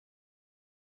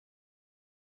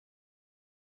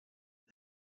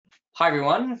Hi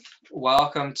everyone,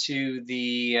 welcome to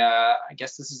the, I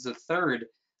guess this is the third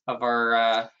of our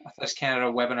Athletics Canada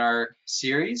webinar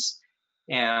series.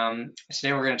 Today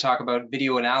we're going to talk about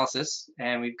video analysis,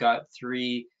 and we've got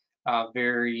three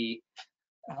very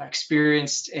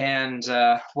experienced and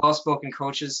well-spoken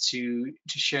coaches to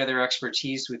share their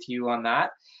expertise with you on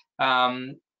that.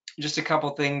 Just a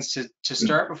couple things to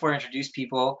start before I introduce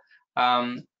people.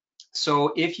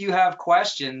 So if you have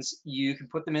questions, you can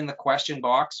put them in the question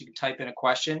box. You can type in a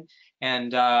question,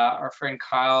 and our friend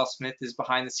Kyle Smith is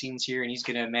behind the scenes here, and he's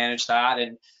going to manage that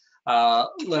and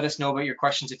let us know about your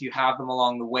questions if you have them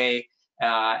along the way,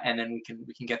 and then we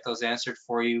can get those answered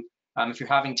for you. If you're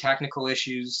having technical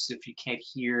issues, if you can't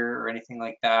hear or anything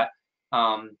like that,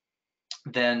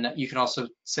 then you can also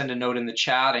send a note in the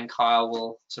chat, and Kyle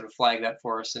will sort of flag that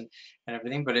for us and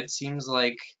everything. But it seems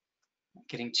like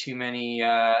getting too many.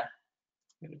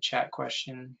 We have a chat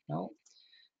question. No.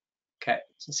 Okay,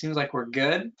 so it seems like we're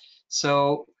good.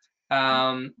 So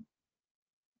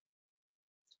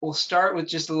we'll start with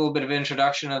just a little bit of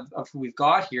introduction of who we've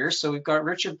got here. So we've got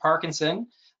Richard Parkinson,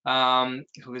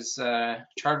 who is a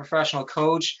chartered professional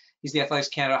coach. He's the Athletics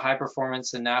Canada High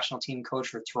Performance and National Team Coach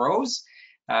for throws.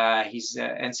 He's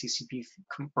an NCCP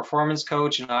performance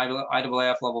coach and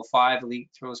IAAF Level 5 elite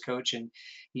throws coach, and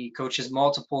he coaches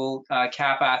multiple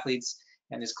CAP athletes.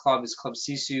 And his club is Club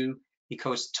Sisu. He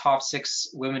coached top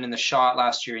 6 women in the shot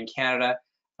last year in Canada.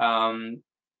 Yeah,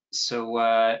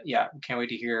 we can't wait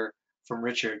to hear from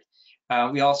Richard.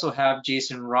 We also have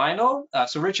Jason Reindl.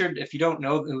 So Richard, if you don't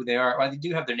know who they are, well, they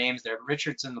do have their names there.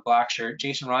 Richard's in the black shirt.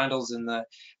 Jason Reindl's in the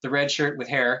red shirt with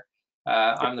hair.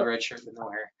 I'm the red shirt with no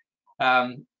hair.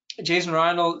 Jason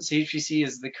Reindl, CHPC,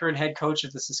 is the current head coach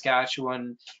of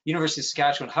the University of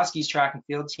Saskatchewan Huskies track and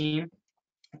field team.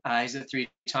 He's a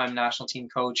 3-time national team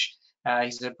coach.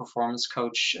 He's a performance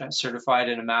coach certified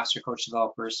and a master coach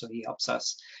developer, so he helps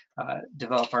us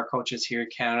develop our coaches here in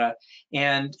Canada.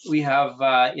 And we have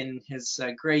in his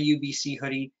gray UBC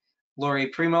hoodie, Laurier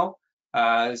Primeau,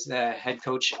 is the head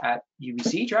coach at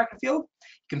UBC track and field.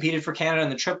 He competed for Canada in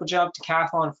the triple jump,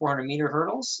 decathlon, 400-meter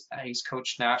hurdles. He's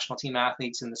coached national team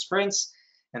athletes in the sprints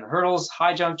and the hurdles,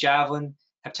 high jump, javelin,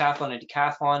 heptathlon, and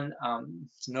decathlon.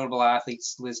 Some notable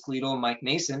athletes: Liz Gleadle, Mike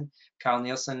Mason, Kyle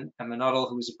Nielsen, and Nuttall,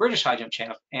 who is a British high jump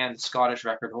champ and Scottish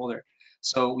record holder.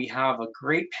 So we have a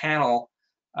great panel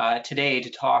today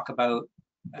to talk about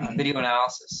video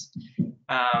analysis.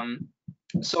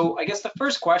 So I guess the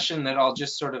first question that I'll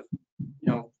just sort of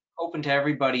open to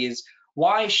everybody is,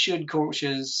 why should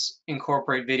coaches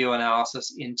incorporate video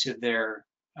analysis into their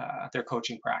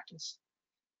coaching practice?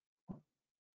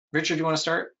 Richard, do you want to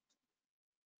start?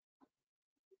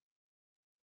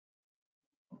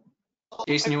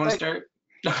 Jason, you want to start?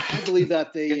 I believe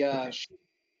that they.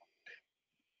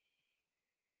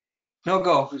 No,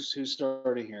 go. Who's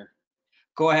starting here?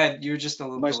 Go ahead. You're just a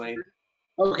little delayed.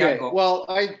 Okay. Yeah, well,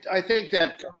 I think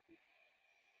that.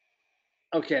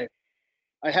 Okay.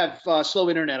 I have slow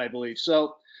internet, I believe.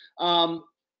 So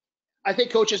I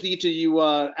think coaches need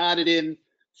to add it in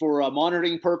for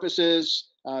monitoring purposes,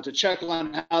 to check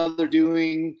on how they're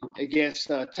doing against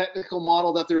the technical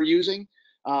model that they're using.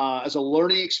 As a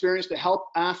learning experience to help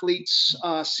athletes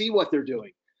see what they're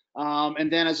doing,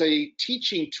 and then as a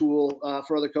teaching tool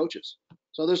for other coaches.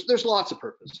 So there's lots of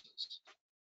purposes.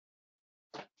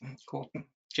 Cool.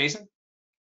 Jason?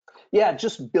 Yeah,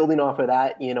 just building off of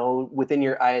that, within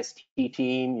your IST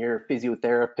team, your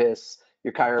physiotherapists,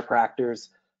 your chiropractors,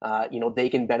 they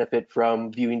can benefit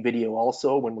from viewing video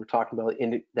also when we're talking about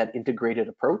that integrated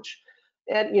approach.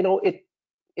 And,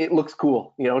 it looks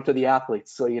cool, to the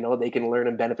athletes. So, they can learn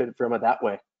and benefit from it that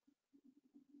way.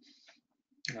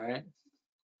 All right.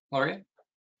 Laurier?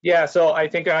 Yeah, so I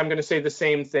think I'm going to say the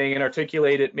same thing and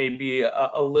articulate it maybe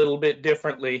a little bit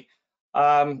differently.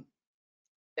 I'm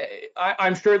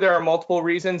sure there are multiple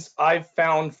reasons. I've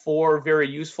found 4 very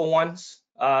useful ones.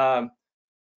 The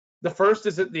first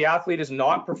is that the athlete is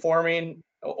not performing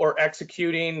or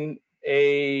executing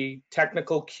a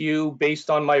technical cue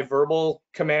based on my verbal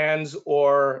commands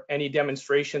or any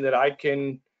demonstration that I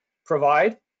can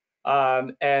provide,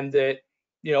 and that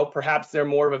perhaps they're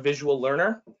more of a visual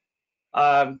learner.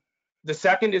 The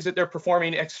second is that they're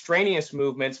performing extraneous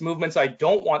movements I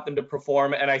don't want them to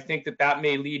perform, and I think that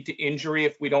may lead to injury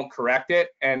if we don't correct it,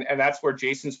 and that's where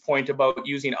Jason's point about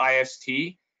using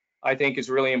IST I think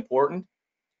is really important.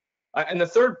 And the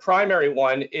third primary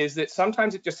one is that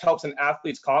sometimes it just helps an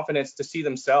athlete's confidence to see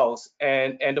themselves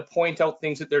and to point out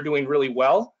things that they're doing really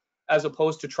well, as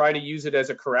opposed to try to use it as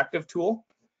a corrective tool.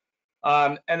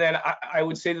 And then I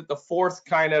would say that the fourth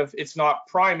it's not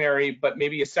primary, but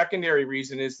maybe a secondary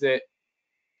reason is that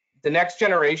the next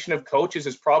generation of coaches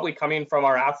is probably coming from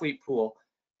our athlete pool.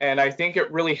 And I think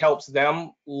it really helps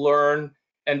them learn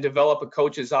and develop a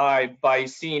coach's eye by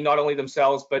seeing not only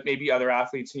themselves, but maybe other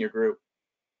athletes in your group.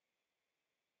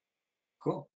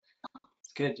 Cool.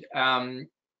 Good. I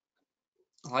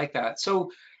like that.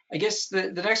 So I guess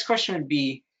the next question would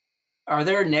be, are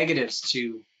there negatives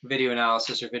to video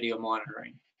analysis or video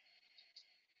monitoring?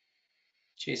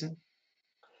 Jason?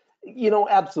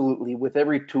 Absolutely. With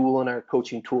every tool in our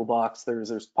coaching toolbox,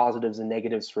 there's positives and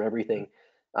negatives for everything.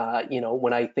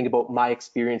 When I think about my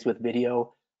experience with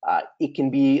video, it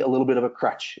can be a little bit of a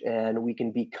crutch, and we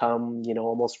can become,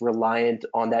 almost reliant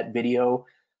on that video.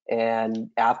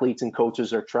 And athletes and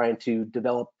coaches are trying to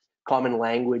develop common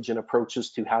language and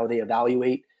approaches to how they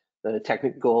evaluate the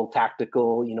technical,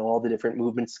 tactical, all the different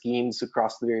movement schemes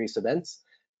across the various events.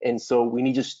 And so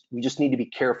we just need to be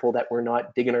careful that we're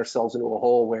not digging ourselves into a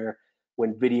hole where,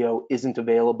 when video isn't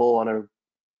available on a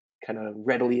kind of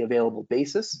readily available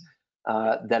basis,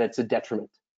 that it's a detriment.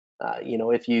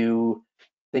 If you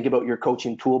think about your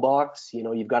coaching toolbox,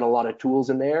 you've got a lot of tools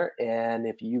in there, and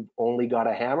if you've only got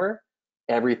a hammer,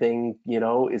 everything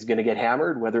is going to get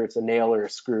hammered, whether it's a nail or a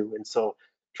screw. And so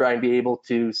try and be able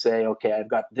to say, okay, I've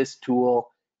got this tool,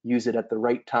 use it at the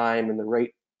right time in the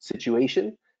right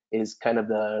situation, is kind of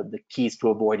the keys to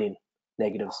avoiding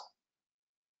negatives.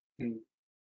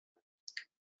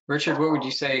 Richard, what would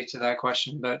you say to that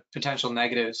question about potential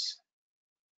negatives?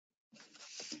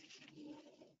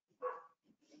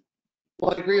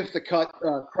 Well, I agree with the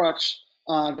crux.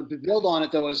 To build on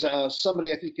it, though, is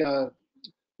somebody, I think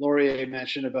Laurier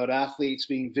mentioned about athletes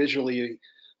being visually.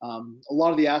 A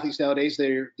lot of the athletes nowadays,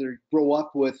 they grow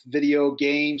up with video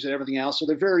games and everything else, so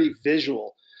they're very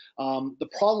visual. The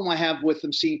problem I have with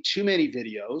them seeing too many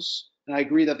videos, and I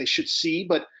agree that they should see,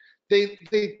 but they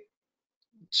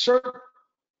start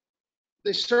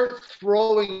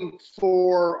throwing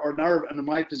for, or in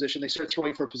my position, they start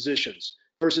throwing for positions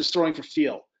versus throwing for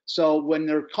feel. So when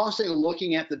they're constantly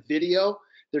looking at the video,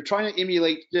 they're trying to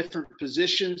emulate different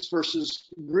positions versus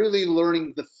really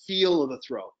learning the feel of the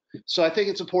throw. So I think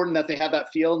it's important that they have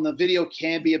that feel, and the video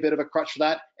can be a bit of a crutch for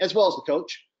that, as well as the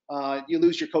coach. You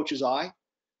lose your coach's eye.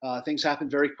 Things happen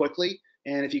very quickly,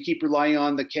 and if you keep relying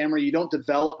on the camera, you don't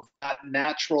develop that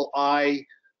natural eye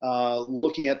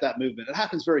looking at that movement. It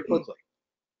happens very quickly.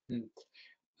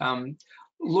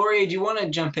 Laurier, do you want to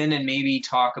jump in and maybe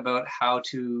talk about how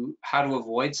to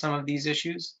avoid some of these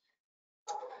issues?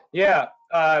 Yeah,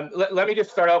 let me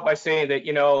just start out by saying that,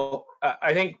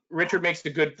 I think Richard makes a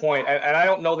good point, and I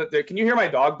don't know that can you hear my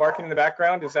dog barking in the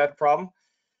background? Is that a problem?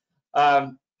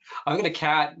 I've got a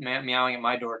cat meowing at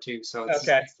my door too, so it's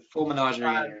okay. It's a full menagerie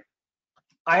in here.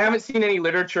 I haven't seen any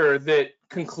literature that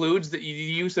concludes that the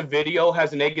use of video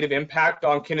has a negative impact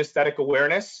on kinesthetic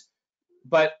awareness,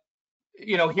 but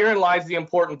herein lies the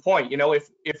important point.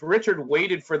 If Richard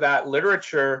waited for that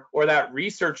literature or that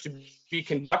research to be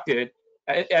conducted,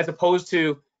 as opposed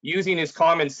to using his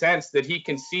common sense, that he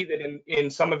can see that in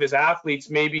some of his athletes,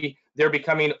 maybe they're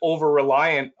becoming over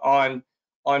reliant on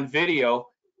video,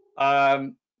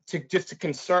 to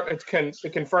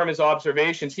confirm his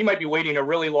observations, he might be waiting a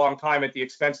really long time at the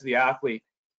expense of the athlete.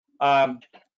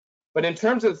 But in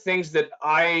terms of things that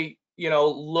I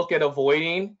look at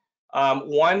avoiding,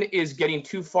 one is getting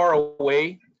too far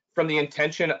away from the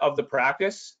intention of the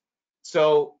practice.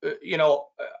 So,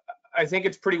 I think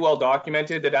it's pretty well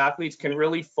documented that athletes can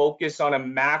really focus on a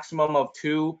maximum of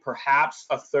 2, perhaps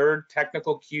a third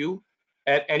technical cue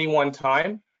at any one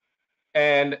time.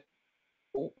 And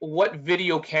what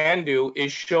video can do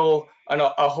is show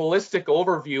a holistic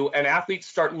overview, and athletes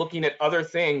start looking at other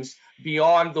things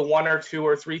beyond the 1 or 2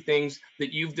 or 3 things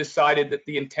that you've decided that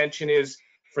the intention is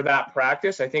for that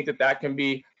practice. I think that can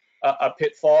be a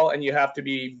pitfall, and you have to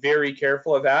be very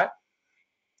careful of that.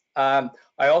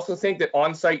 I also think that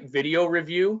on-site video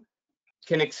review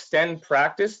can extend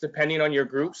practice depending on your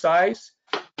group size,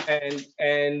 and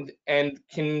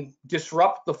can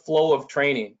disrupt the flow of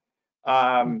training.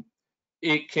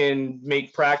 It can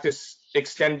make practice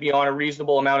extend beyond a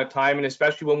reasonable amount of time, and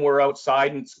especially when we're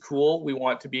outside and it's cool, we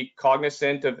want to be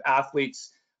cognizant of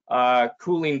athletes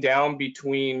cooling down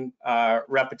between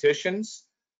repetitions.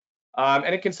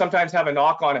 And it can sometimes have a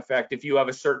knock-on effect if you have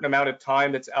a certain amount of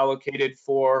time that's allocated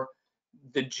for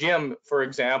the gym, for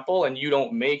example, and you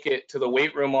don't make it to the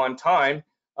weight room on time.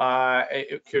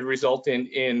 It could result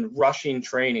in rushing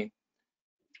training.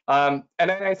 And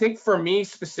I think for me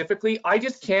specifically, I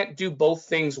just can't do both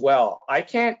things well. I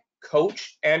can't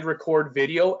coach and record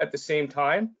video at the same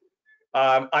time.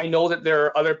 I know that there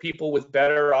are other people with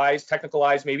better eyes, technical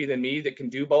eyes maybe than me, that can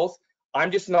do both. I'm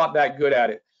just not that good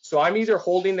at it. So I'm either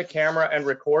holding the camera and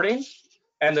recording,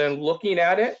 and then looking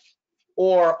at it,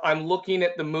 or I'm looking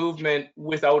at the movement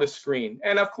without a screen.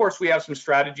 And of course, we have some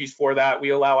strategies for that. We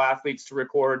allow athletes to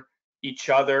record each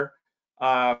other.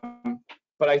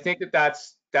 But I think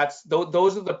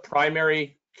those are the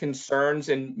primary concerns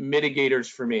and mitigators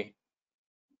for me.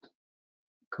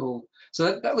 Cool.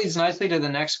 So that leads nicely to the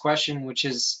next question, which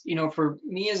is, for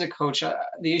me as a coach,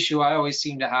 the issue I always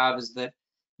seem to have is that,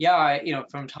 yeah,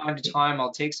 from time to time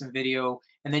I'll take some video,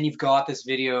 and then you've got this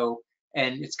video,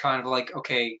 and it's kind of like,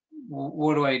 okay,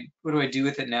 what do I do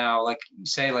with it now? Like, you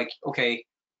say, like, okay,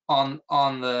 on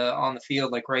the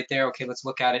field, like right there, okay, let's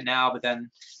look at it now, but then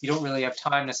you don't really have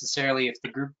time necessarily if the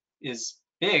group is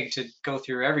big to go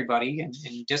through everybody. And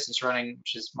in distance running,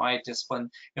 which is my discipline,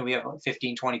 we have like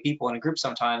 15, 20 people in a group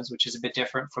sometimes, which is a bit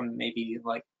different from maybe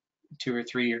like 2 or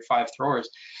 3 or 5 throwers.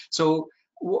 So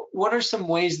what are some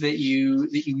ways that you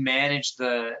manage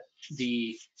the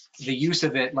use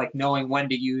of it, like knowing when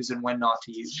to use and when not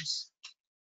to use?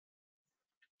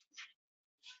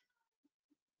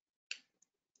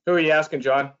 Who are you asking,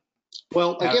 John?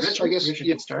 Well, I guess Richard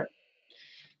yeah, can start.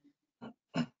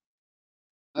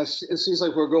 it seems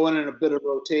like we're going in a bit of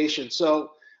rotation.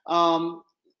 So,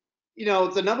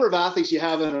 the number of athletes you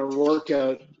have in a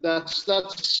workout, that's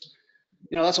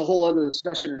a whole other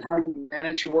discussion on how you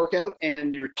manage your workout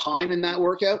and your time in that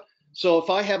workout. So if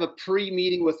I have a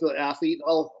pre-meeting with the athlete,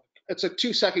 it's a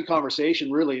 2-second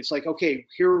conversation, really. It's like, okay,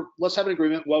 here, let's have an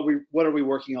agreement. What are we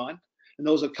working on? And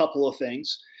those are a couple of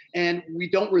things. And we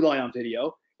don't rely on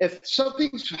video. If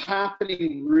something's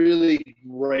happening really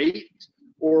great,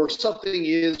 or something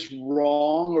is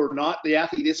wrong or not, the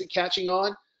athlete isn't catching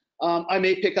on, I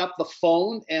may pick up the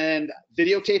phone and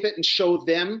videotape it and show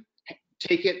them,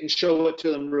 take it and show it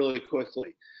to them really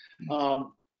quickly.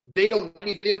 They don't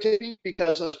need videotaping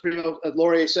because, as Primeau,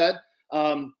 Laurier said,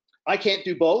 I can't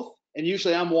do both. And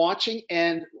usually I'm watching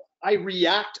and I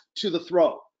react to the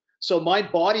throw. So my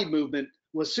body movement,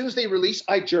 as soon as they release,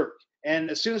 I jerk. And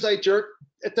as soon as I jerk,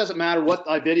 it doesn't matter what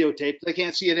I videotape, they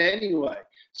can't see it anyway.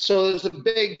 So there's a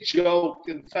big joke.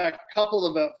 In fact, a couple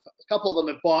of them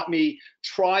have bought me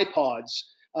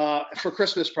tripods for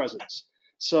Christmas presents.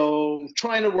 So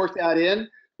trying to work that in.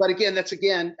 But again,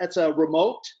 that's a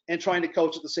remote and trying to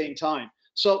coach at the same time.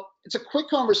 So it's a quick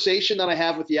conversation that I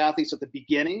have with the athletes at the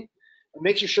beginning,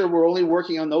 making sure we're only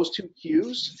working on those 2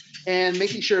 cues, and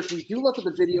making sure if we do look at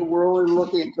the video, we're only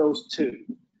looking at those 2.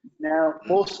 Now,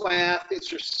 most of my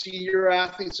athletes are senior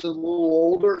athletes, a little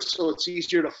older, so it's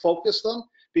easier to focus them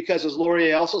because, as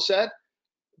Laurier also said,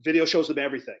 video shows them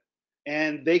everything.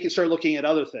 And they can start looking at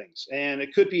other things. And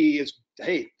it could be,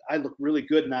 hey, I look really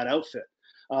good in that outfit.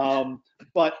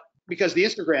 But because the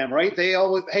Instagram, right? They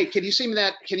always, hey, can you send me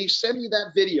that? Can you send me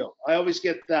that video? I always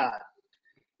get that.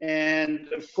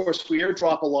 And of course, we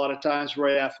airdrop a lot of times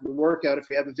right after the workout if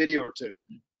we have a video or 2.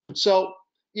 So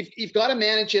you've got to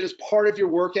manage it as part of your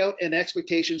workout and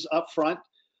expectations up front.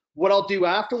 What I'll do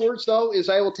afterwards, though, is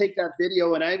I will take that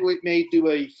video and I may do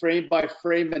a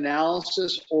frame-by-frame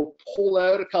analysis or pull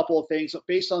out a couple of things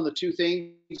based on the 2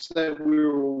 things that we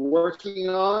were working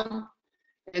on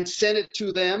and send it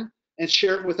to them and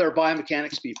share it with our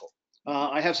biomechanics people.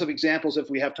 I have some examples if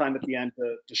we have time at the end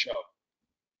to show.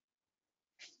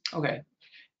 Okay.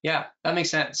 Yeah, that makes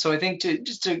sense. So I think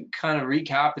just to kind of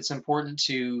recap, it's important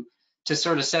to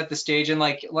sort of set the stage and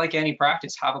like any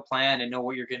practice, have a plan and know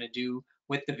what you're going to do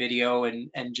with the video and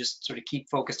just sort of keep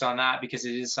focused on that, because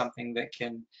it is something that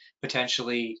can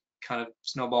potentially kind of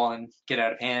snowball and get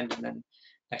out of hand. And then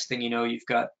next thing you know, you've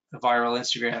got a viral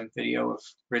Instagram video of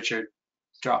Richard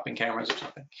dropping cameras or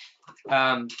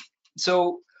something.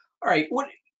 So, all right,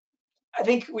 I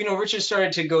think Richard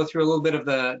started to go through a little bit of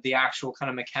the actual kind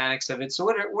of mechanics of it. So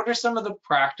what are some of the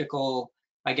practical,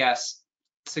 I guess,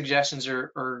 suggestions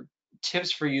or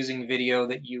tips for using video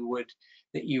that you would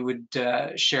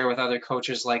share with other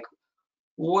coaches? Like,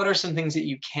 what are some things that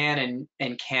you can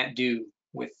and can't do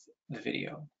with the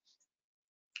video,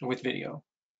 with video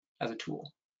as a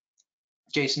tool?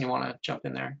 Jason, you want to jump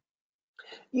in there?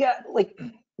 Yeah, like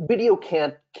video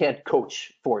can't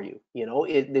coach for you.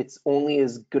 It's only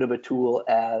as good of a tool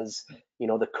as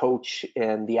the coach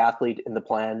and the athlete and the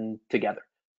plan together.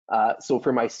 So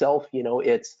for myself,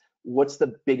 it's what's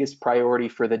the biggest priority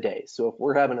for the day. So if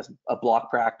we're having a block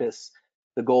practice,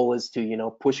 the goal is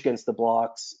to push against the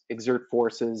blocks, exert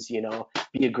forces,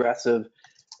 be aggressive.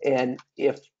 And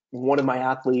if one of my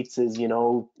athletes is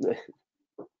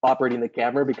operating the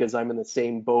camera because I'm in the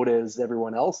same boat as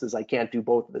everyone else, as I can't do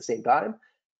both at the same time,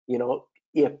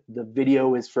 if the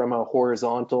video is from a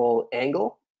horizontal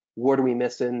angle, what are we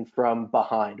missing from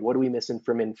behind? What are we missing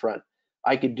from in front?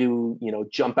 I could do,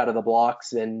 jump out of the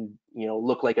blocks and,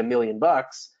 look like $1 million,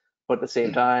 but but at the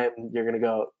same time, you're going to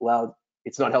go, well,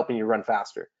 it's not helping you run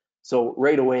faster. So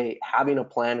right away, having a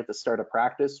plan at the start of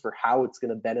practice for how it's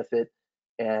going to benefit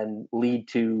and lead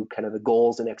to kind of the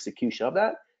goals and execution of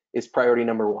that is priority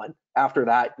number one. After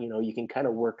that, you can kind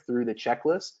of work through the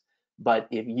checklist. But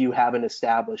if you haven't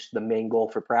established the main goal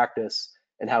for practice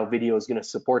and how video is going to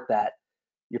support that,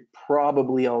 you're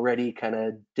probably already kind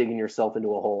of digging yourself into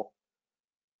a hole.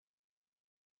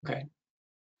 Okay.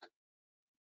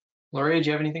 Laurier, do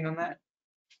you have anything on that?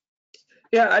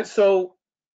 Yeah, so,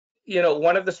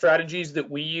 one of the strategies that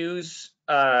we use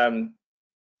to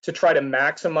try to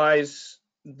maximize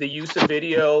the use of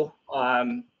video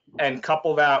and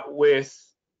couple that with,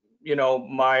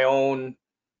 my own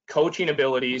coaching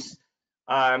abilities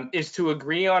is to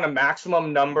agree on a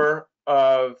maximum number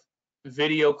of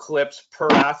video clips per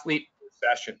athlete per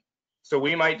session. So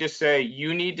we might just say,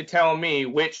 you need to tell me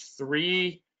which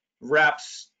 3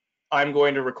 reps I'm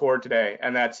going to record today,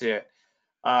 and that's it.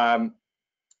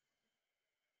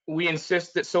 We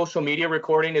insist that social media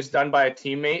recording is done by a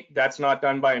teammate. That's not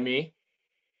done by me.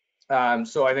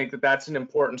 So I think that that's an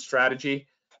important strategy.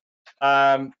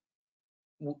 And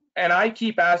I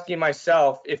keep asking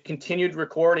myself if continued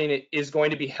recording is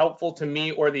going to be helpful to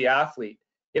me or the athlete.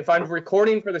 If I'm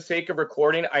recording for the sake of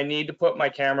recording, I need to put my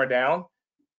camera down.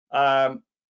 And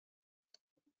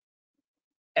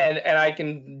I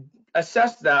can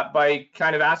assess that by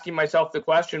kind of asking myself the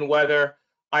question whether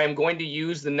I am going to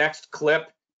use the next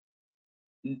clip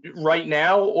right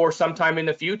now or sometime in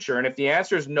the future. And if the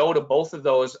answer is no to both of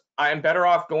those, I'm better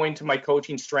off going to my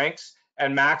coaching strengths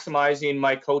and maximizing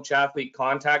my coach-athlete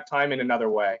contact time in another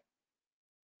way.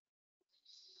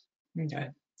 Okay.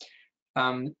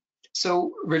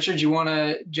 So Richard, do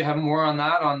you have more on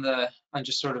that, on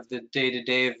just sort of the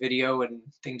day-to-day of video and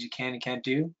things you can and can't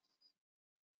do?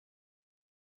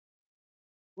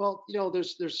 Well,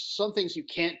 there's some things you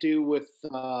can't do with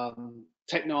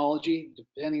technology,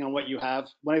 depending on what you have.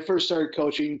 When I first started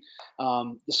coaching,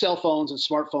 the cell phones and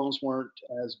smartphones weren't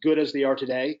as good as they are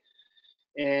today.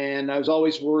 And I was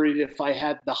always worried if I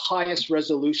had the highest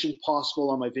resolution possible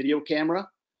on my video camera.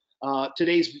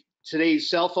 Today's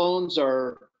cell phones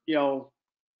are,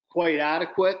 quite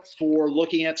adequate for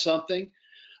looking at something.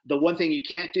 The one thing you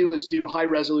can't do is do high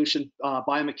resolution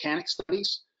biomechanics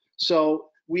studies. So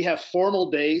we have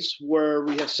formal days where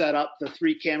we have set up the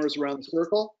 3 cameras around the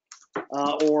circle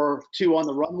or 2 on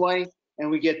the runway,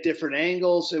 and we get different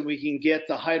angles, and we can get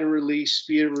the height of release,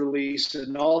 speed of release,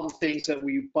 and all the things that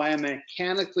we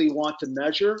biomechanically want to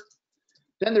measure.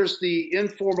 Then there's the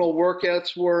informal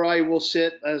workouts where I will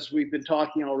sit, as we've been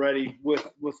talking already, with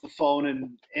the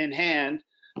phone in hand,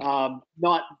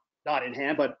 not in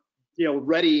hand, but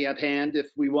ready at hand if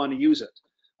we want to use it.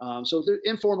 So the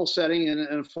informal setting and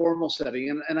a formal setting,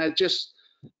 and I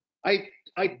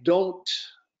don't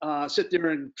sit there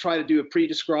and try to do a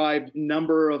pre-described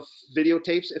number of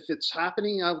videotapes. If it's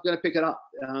happening, I'm going to pick it up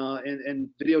and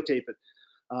videotape it.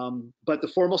 But the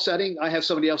formal setting, I have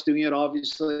somebody else doing it,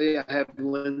 obviously. I have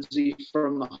Lindsay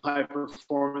from the High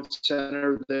Performance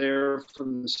Center there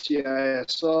from the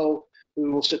CISO,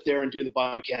 who will sit there and do the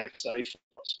biomechanics study for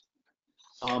us.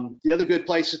 The other good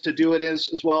places to do it is,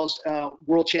 as well as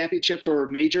World Championship or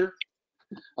Major.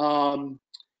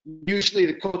 Usually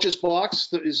the coach's box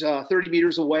is 30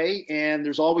 meters away, and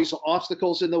there's always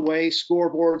obstacles in the way,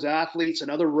 scoreboards, athletes,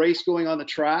 another race going on the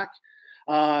track.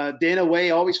 Dana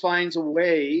Way always finds a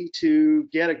way to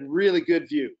get a really good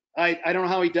view. I don't know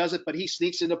how he does it, but he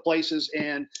sneaks into places,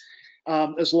 and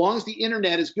as long as the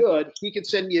internet is good, he can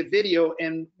send me a video,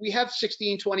 and we have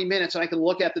 16, 20 minutes, and I can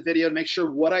look at the video and make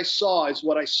sure what I saw is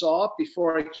what I saw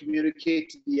before I communicate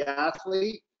to the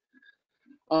athlete.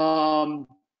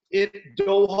 In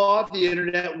Doha, the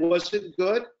internet wasn't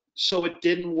good, so it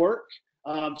didn't work.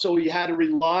 So you had to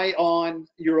rely on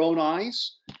your own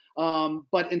eyes.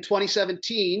 But in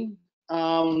 2017,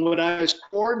 when I was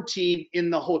quarantined in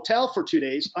the hotel for 2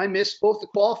 days, I missed both the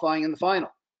qualifying and the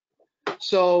final.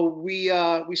 So we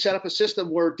set up a system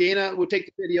where Dana would take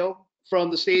the video from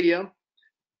the stadium,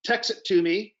 text it to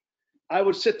me. I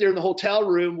would sit there in the hotel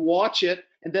room, watch it,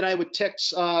 and then I would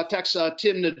text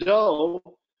Tim Nadeau,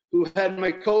 who had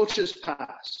my coach's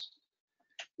pass.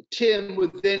 Tim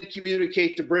would then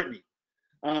communicate to Brittany.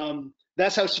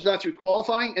 That's how she got through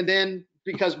qualifying, and then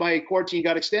because my quarantine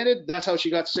got extended, that's how she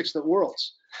got 6th at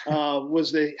Worlds,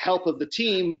 was the help of the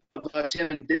team of Tim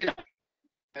and Dana.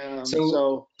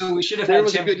 So we should have there had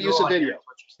was Tim a good use of here, video.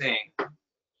 what you're saying.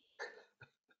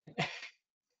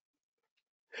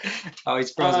 Oh,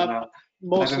 he's frozen now.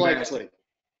 Most likely.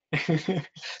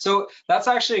 So that's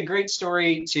actually a great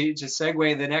story to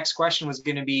segue. The next question was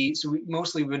going to be, so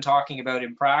we've been talking about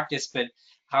in practice, but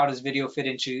how does video fit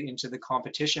into the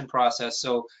competition process?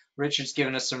 So Richard's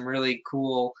given us some really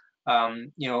cool,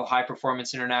 high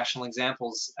performance international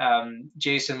examples.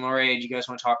 Jason, Laurier, do you guys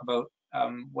want to talk about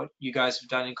what you guys have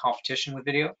done in competition with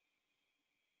video?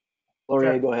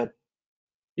 Laurier, go ahead.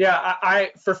 Yeah,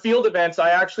 I for field events,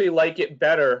 I actually like it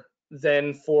better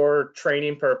than for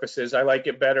training purposes. I like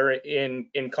it better in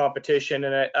competition,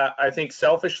 and I think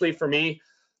selfishly for me,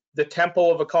 the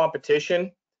tempo of a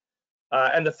competition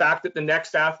and the fact that the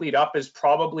next athlete up is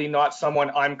probably not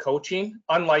someone I'm coaching,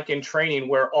 unlike in training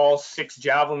where all 6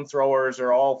 javelin throwers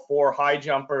or all 4 high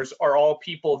jumpers are all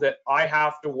people that I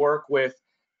have to work with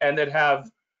and that have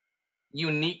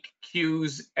unique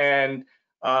cues and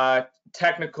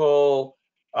technical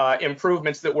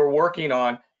improvements that we're working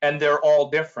on, and they're all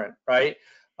different, right?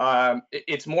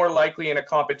 It's more likely in a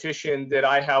competition that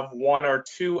I have 1 or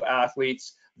 2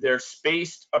 athletes, they're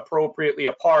spaced appropriately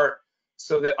apart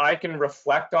so that I can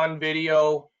reflect on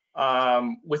video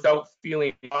without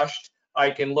feeling rushed.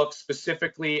 I can look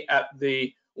specifically at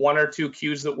the 1 or 2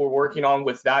 cues that we're working on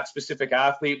with that specific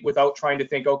athlete without trying to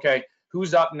think, okay,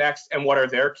 who's up next and what are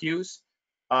their cues?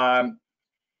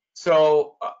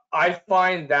 So I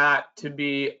find that to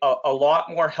be a lot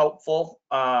more helpful,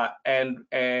 and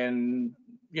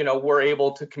we're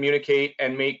able to communicate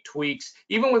and make tweaks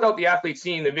even without the athlete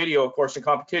seeing the video. Of course, in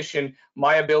competition,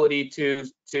 my ability to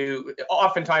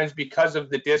oftentimes because of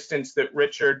the distance that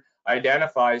Richard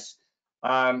identifies,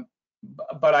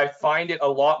 but I find it a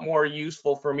lot more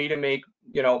useful for me to make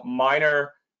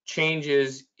minor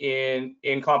changes in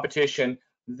competition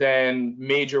than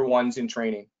major ones in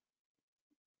training.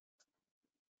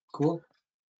 Cool.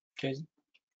 Jason?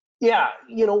 Yeah,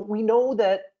 we know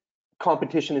that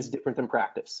competition is different than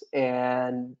practice,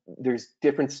 and there's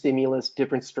different stimulus,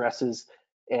 different stresses,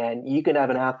 and you can have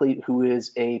an athlete who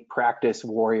is a practice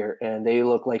warrior and they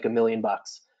look like $1 million,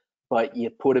 but you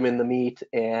put them in the meet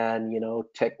and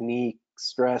technique,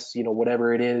 stress,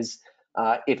 whatever it is,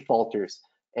 it falters.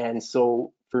 And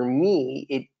so for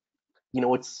me,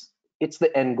 it's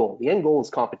the end goal. The end goal is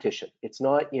competition. It's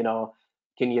not,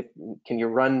 can you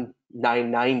run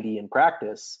 990 in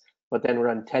practice, but then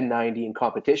run 1090 in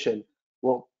competition?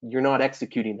 Well, you're not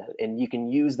executing that. And you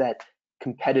can use that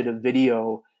competitive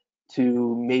video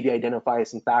to maybe identify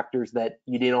some factors that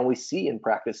you didn't always see in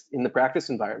practice, in the practice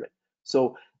environment.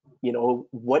 So,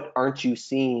 what aren't you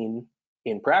seeing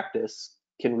in practice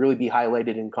can really be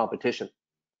highlighted in competition.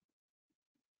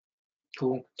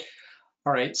 Cool.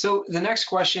 All right, so the next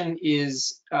question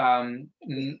is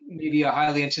maybe a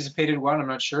highly anticipated one, I'm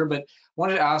not sure, but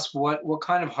wanted to ask what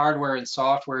kind of hardware and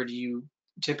software do you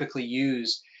typically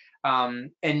use?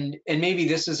 And maybe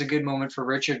this is a good moment for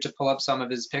Richard to pull up some of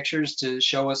his pictures to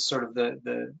show us sort of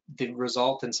the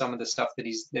result and some of the stuff that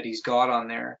he's got on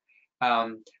there.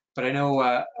 But I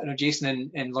know Jason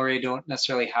and Laurier don't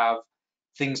necessarily have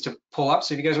things to pull up,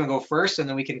 so if you guys want to go first, and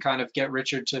then we can kind of get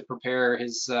Richard to prepare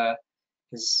his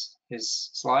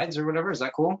slides or whatever. Is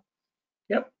that cool?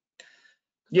 Yep.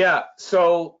 Yeah.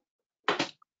 So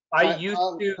I used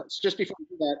to just before we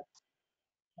do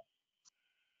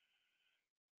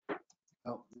that.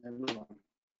 Oh, never mind.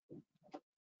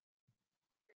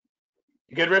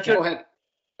 You good, Richard? Go ahead.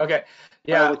 Okay.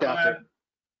 Yeah.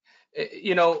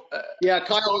 Yeah,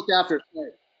 Kyle looked after it.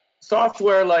 Right.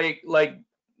 Software like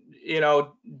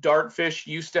Dartfish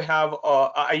used to have.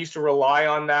 I used to rely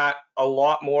on that a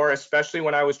lot more, especially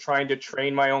when I was trying to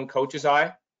train my own coach's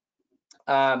eye.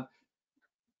 But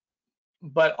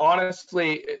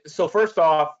honestly, so first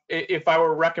off, if I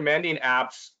were recommending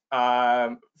apps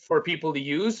for people to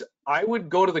use, I would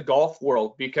go to the golf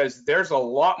world, because there's a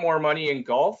lot more money in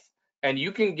golf, and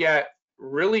you can get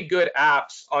really good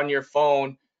apps on your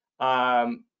phone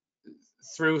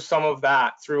through some of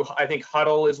that. Through, I think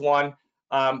Huddle is one.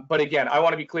 But again, I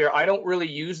want to be clear, I don't really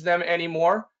use them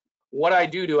anymore. What I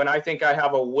do, and I think I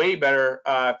have a way better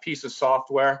piece of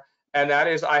software, and that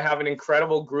is I have an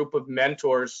incredible group of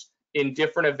mentors in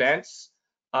different events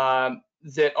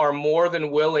that are more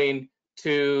than willing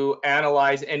to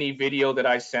analyze any video that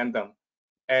I send them.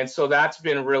 And so that's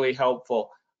been really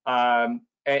helpful. I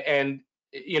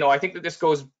think that this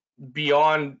goes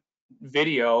beyond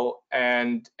video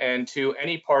and to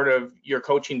any part of your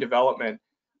coaching development.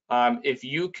 If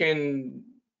you can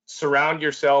surround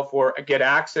yourself or get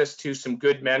access to some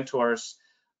good mentors,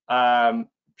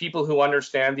 people who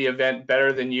understand the event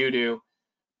better than you do,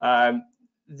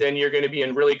 then you're going to be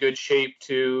in really good shape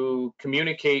to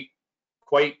communicate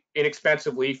quite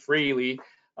inexpensively, freely,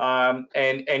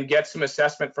 and get some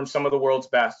assessment from some of the world's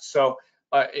best. So,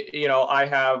 I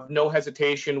have no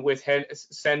hesitation with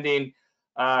sending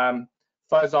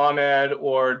Faz Ahmed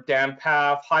or Dan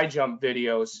Paff high jump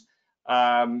videos.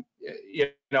 You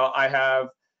know, I have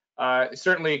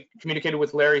certainly communicated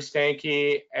with Larry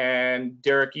Stanky and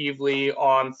Derek Evely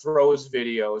on throws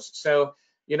videos. So,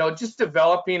 you know, just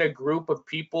developing a group of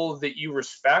people that you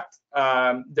respect,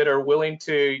 that are willing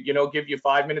to, you know, give you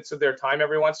 5 minutes of their time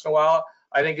every once in a while,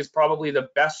 I think is probably the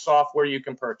best software you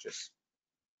can purchase.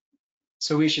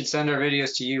 So we should send our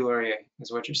videos to you, Laurier,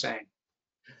 is what you're saying.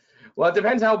 Well, it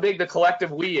depends how big the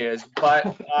collective we is,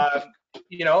 but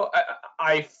you know,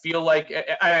 I feel like,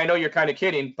 I know you're kind of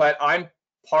kidding, but I'm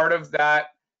part of that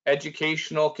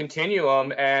educational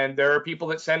continuum, and there are people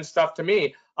that send stuff to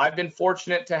me. I've been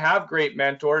fortunate to have great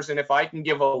mentors, and if I can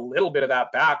give a little bit of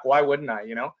that back, why wouldn't I,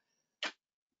 you know?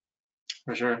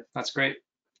 For sure, that's great.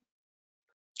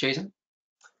 Jason?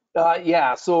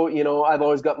 Yeah, so you know, I've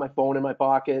always got my phone in my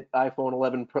pocket, iPhone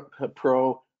 11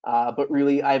 Pro, but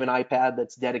really I have an iPad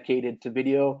that's dedicated to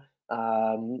video.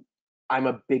 I'm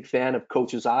a big fan of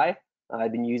Coach's Eye.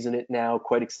 I've been using it now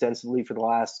quite extensively for the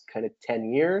last kind of 10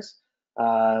 years.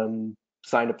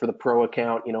 Signed up for the Pro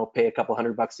account, you know, pay a couple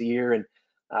 $100 a year, and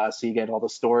so you get all the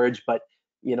storage. But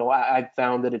you know, I've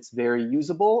found that it's very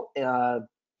usable.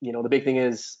 You know, the big thing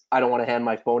is I don't want to hand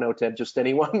my phone out to just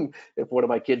anyone. If one of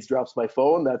my kids drops my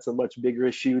phone, that's a much bigger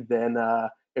issue than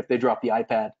if they drop the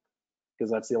iPad,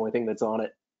 because that's the only thing that's on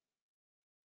it.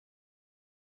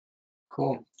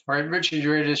 Cool. All right, Richard,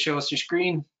 you ready to show us your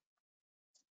screen?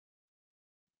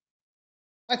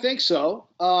 I think so.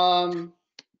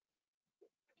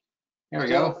 There we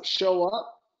go. Show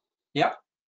up. Yep.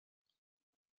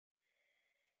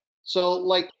 So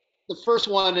like the first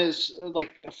one is the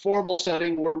formal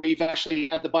setting where we've actually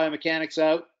had the biomechanics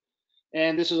out.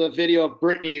 And this is a video of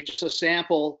Brittany, just a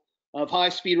sample of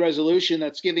high-speed resolution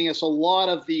that's giving us a lot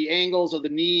of the angles of the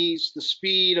knees, the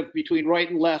speed of between right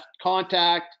and left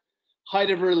contact,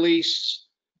 height of release,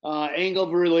 angle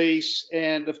of release,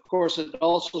 and of course it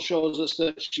also shows us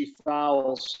that she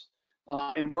fouls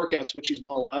in workouts, which she's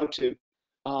not allowed to.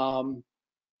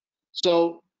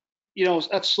 So, you know,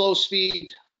 at slow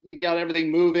speed, you got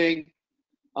everything moving.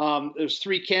 There's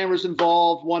 3 cameras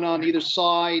involved, one on either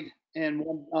side and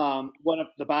one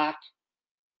up the back.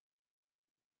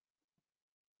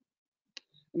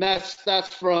 And that's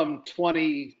from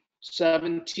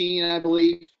 2017, I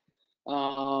believe.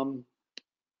 And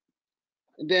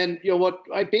then, you know, what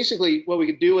we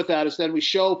could do with that is then we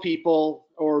show people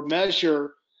or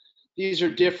measure. These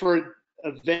are different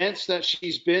events that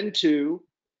she's been to,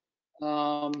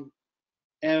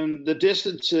 and the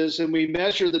distances, and we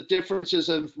measure the differences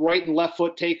of right and left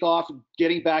foot takeoff and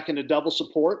getting back into double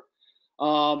support.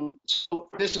 So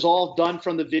this is all done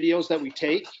from the videos that we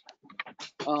take.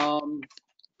 And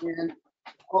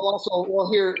also,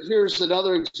 well, here's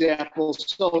another example.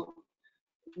 So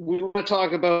we want to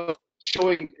talk about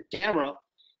showing camera.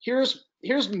 Here's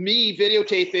me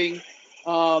videotaping.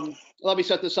 Let me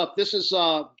set this up. This is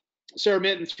Sarah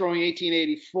Minton throwing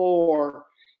 1884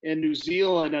 in New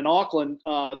Zealand and Auckland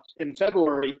in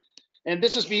February, and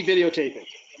this is me videotaping.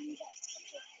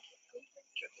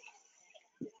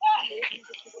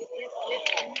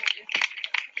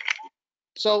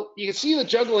 So you can see the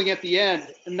juggling at the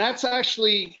end, and that's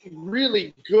actually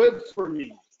really good for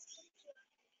me.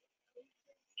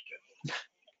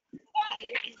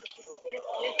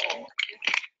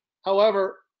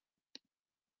 However,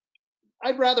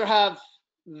 I'd rather have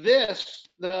this.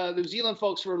 The New Zealand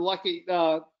folks were lucky.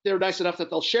 They're nice enough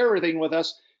that they'll share everything with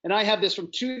us. And I have this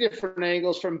from 2 different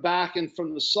angles, from back and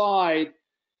from the side.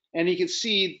 And you can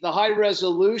see the high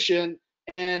resolution,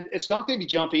 and it's not going to be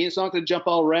jumpy. It's not going to jump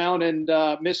all around and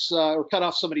miss or cut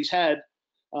off somebody's head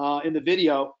in the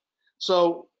video.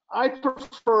 So I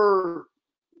prefer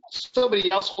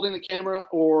somebody else holding the camera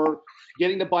or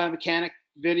getting the biomechanic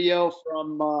video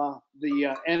from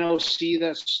the NOC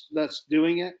that's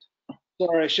doing it.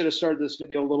 Sorry, I should have started this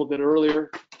video a little bit earlier.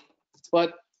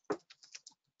 But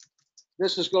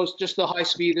this goes just the high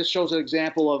speed. This shows an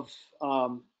example of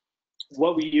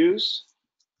what we use.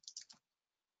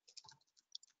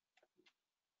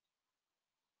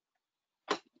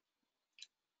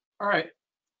 All right.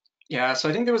 Yeah, so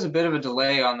I think there was a bit of a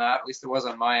delay on that. At least there was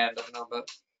on my end. I don't know about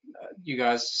you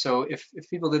guys. So if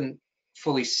people didn't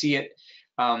fully see it,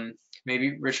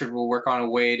 maybe Richard will work on a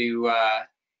way to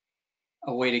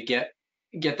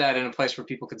get that in a place where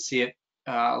people can see it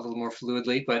a little more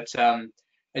fluidly. But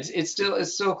it's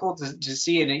so cool to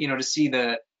see it, and to see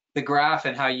the graph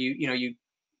and how you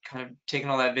kind of taken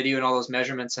all that video and all those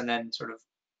measurements and then sort of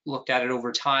looked at it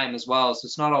over time as well. So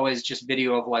it's not always just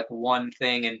video of like one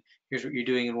thing and here's what you're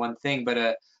doing in one thing, but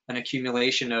an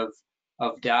accumulation of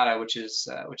data, which is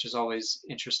always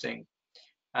interesting.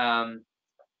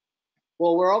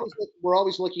 Well, we're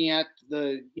always looking at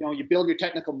the, you build your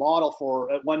technical model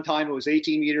for, at one time it was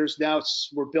 18 meters. Now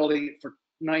we're building it for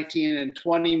 19 and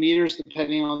 20 meters,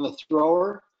 depending on the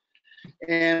thrower.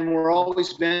 And we're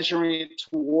always measuring it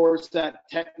towards that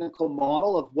technical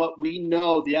model of what we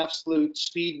know, the absolute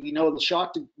speed we know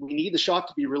we need the shot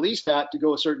to be released at to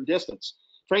go a certain distance.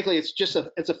 Frankly, it's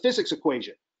a physics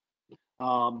equation.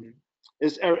 Are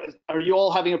you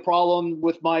all having a problem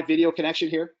with my video connection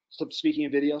here? So speaking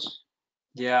of videos.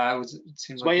 Yeah, it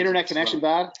seems Is like my internet connection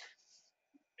bad?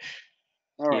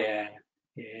 All right.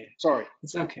 Yeah. Sorry.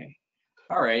 It's okay.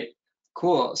 All right.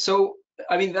 Cool. So,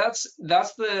 I mean, that's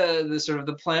the sort of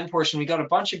the plan portion. We got a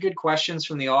bunch of good questions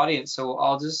from the audience, so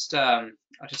I'll just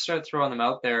start throwing them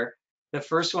out there. The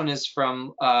first one is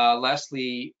from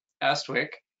Leslie Estwick,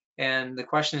 and the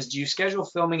question is, do you schedule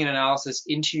filming and analysis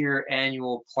into your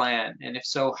annual plan? And if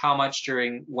so, how much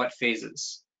during what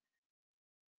phases?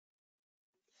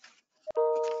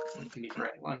 You can be the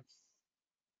right one.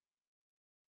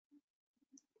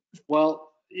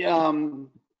 Well,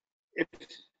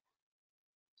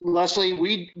 Leslie,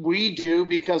 we do,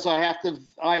 because I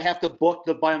have to book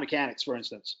the biomechanics, for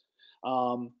instance.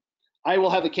 I will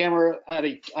have the camera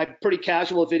I'm pretty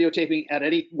casual at videotaping at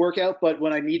any workout, but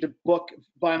when I need to book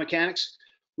biomechanics,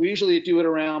 we usually do it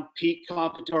around peak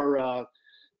competition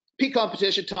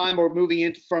time, or moving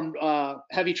in from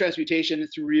heavy transmutation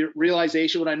through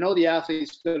realization. When I know the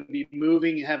athlete's going to be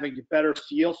moving and having a better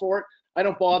feel for it, I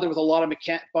don't bother with a lot of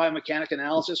biomechanic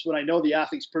analysis when I know the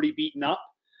athlete's pretty beaten up.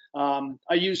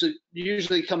 I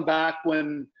usually come back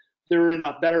when they're in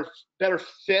a better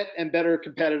fit and better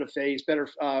competitive phase, better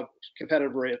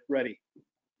competitive ready.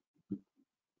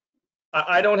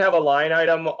 I don't have a line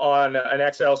item on an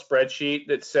Excel spreadsheet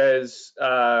that says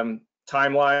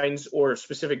timelines or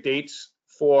specific dates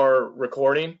for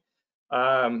recording.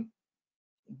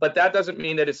 But that doesn't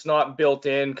mean that it's not built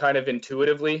in kind of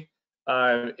intuitively.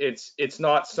 It's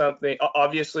not something,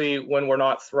 obviously when we're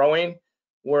not throwing,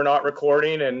 we're not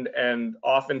recording, and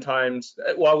oftentimes,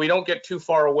 while we don't get too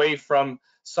far away from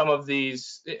some of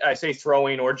these, I say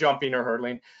throwing or jumping or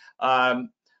hurdling,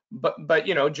 but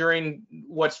during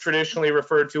what's traditionally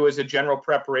referred to as a general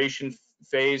preparation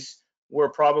phase, we're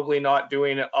probably not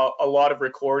doing a lot of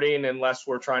recording unless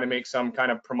we're trying to make some kind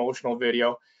of promotional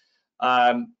video.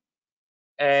 And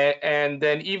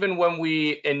then even when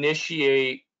we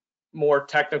initiate more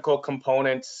technical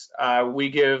components, we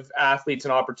give athletes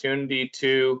an opportunity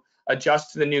to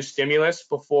adjust to the new stimulus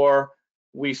before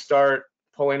we start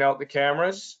pulling out the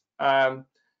cameras. And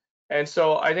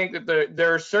so I think that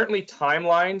there are certainly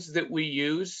timelines that we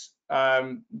use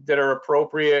that are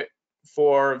appropriate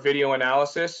for video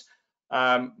analysis,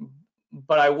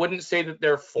 but I wouldn't say that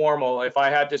they're formal. If I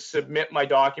had to submit my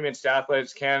documents to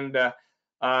Athletics Canada,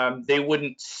 they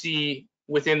wouldn't see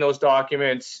within those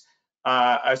documents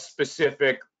a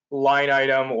specific line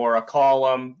item or a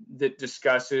column that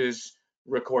discusses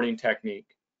recording technique.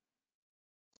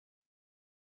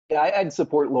 Yeah, I'd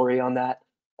support Laurier on that.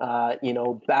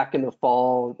 Back in the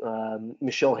fall,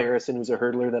 Michelle Harrison, who's a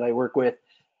hurdler that I work with,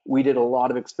 we did a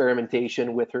lot of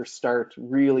experimentation with her start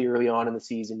really early on in the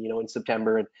season, in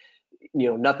September, and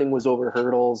nothing was over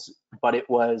hurdles, but it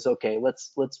was okay.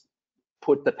 Let's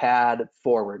put the pad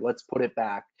forward. Let's put it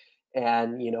back.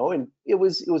 And and it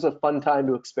was a fun time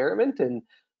to experiment. And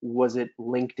was it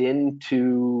linked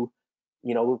into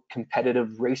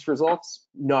competitive race results?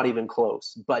 Not even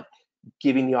close. But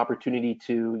giving the opportunity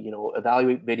to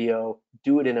evaluate video,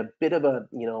 do it in a bit of a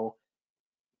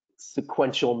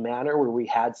sequential manner where we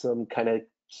had some kind of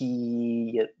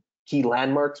key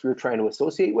landmarks we were trying to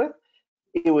associate with.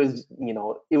 It was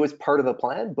part of the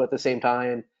plan, but at the same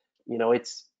time, it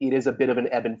is a bit of an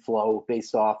ebb and flow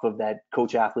based off of that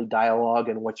coach-athlete dialogue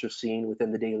and what you're seeing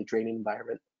within the daily training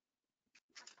environment.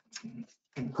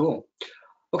 Cool.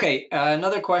 Okay,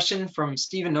 another question from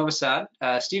Steven Novosad.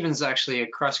 Steven's actually a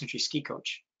cross-country ski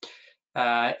coach.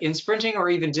 In sprinting or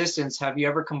even distance, have you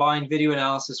ever combined video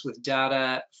analysis with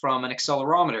data from an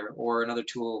accelerometer or another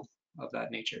tool of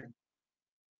that nature?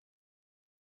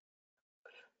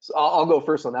 So I'll go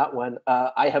first on that one.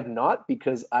 I have not,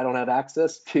 because I don't have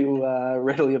access to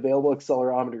readily available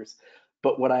accelerometers.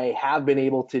 But what I have been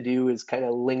able to do is kind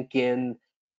of link in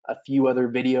a few other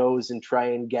videos and try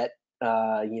and get,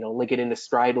 link it into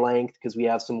stride length, because we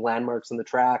have some landmarks on the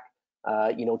track,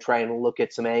 try and look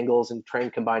at some angles and try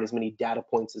and combine as many data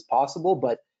points as possible.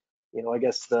 But, I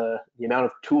guess the amount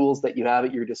of tools that you have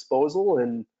at your disposal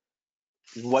and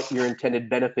what your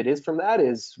intended benefit is from that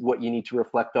is what you need to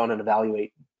reflect on and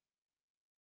evaluate.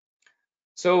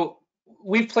 So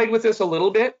we've played with this a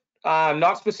little bit.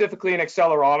 Not specifically an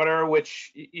accelerometer,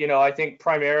 which, you know, I think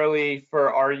primarily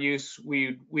for our use,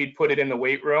 we'd put it in the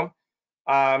weight room.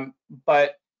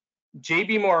 But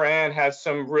JB Moran has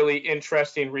some really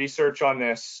interesting research on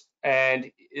this,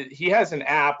 and he has an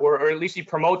app, or at least he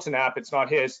promotes an app. It's not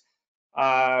his,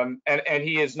 and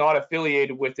he is not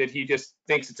affiliated with it. He just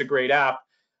thinks it's a great app,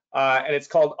 and it's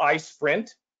called iSprint.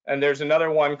 And there's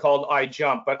another one called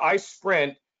iJump, but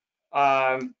iSprint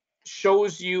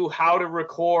shows you how to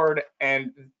record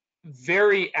and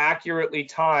very accurately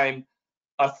time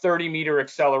a 30-meter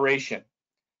acceleration.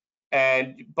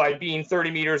 And by being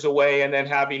 30 meters away and then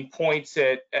having points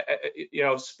at, you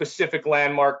know, specific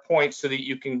landmark points so that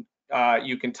you can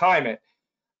time it.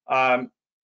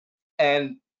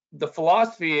 And the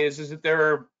philosophy is that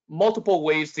there are multiple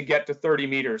ways to get to 30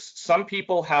 meters. Some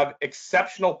people have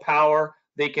exceptional power.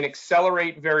 They can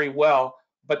accelerate very well,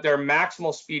 but their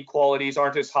maximal speed qualities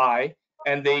aren't as high,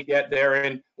 and they get there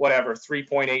in whatever,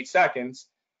 3.8 seconds.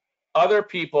 Other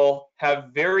people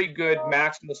have very good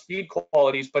maximal speed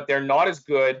qualities, but they're not as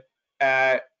good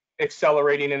at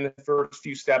accelerating in the first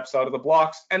few steps out of the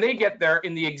blocks, and they get there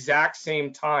in the exact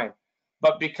same time.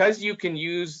 But because you can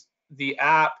use the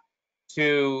app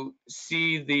to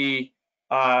see the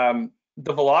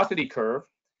velocity curve,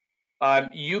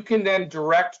 you can then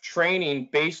direct training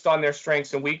based on their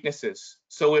strengths and weaknesses.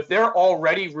 So if they're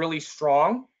already really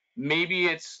strong, maybe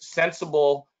it's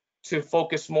sensible to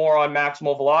focus more on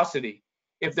maximal velocity.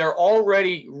 If they're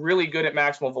already really good at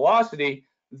maximal velocity,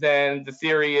 then the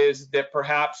theory is that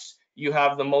perhaps you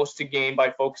have the most to gain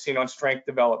by focusing on strength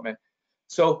development.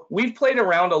 So we've played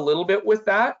around a little bit with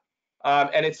that,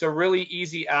 and it's a really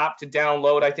easy app to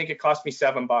download. I think it cost me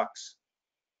 $7.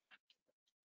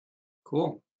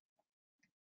 Cool.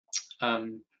 I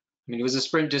mean, it was a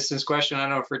sprint distance question. I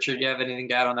don't know if Richard, you have anything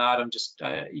to add on that. I'm just,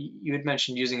 you had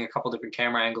mentioned using a couple different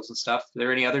camera angles and stuff. Are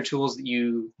there any other tools that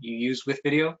you use with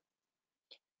video?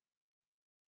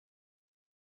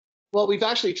 Well, we've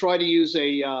actually tried to use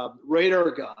a radar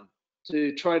gun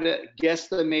to try to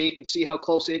guesstimate and see how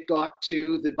close it got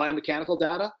to the biomechanical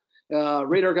data.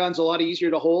 Radar gun's a lot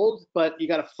easier to hold, but you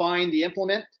got to find the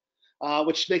implement,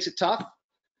 which makes it tough.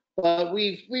 But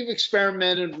we've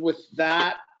experimented with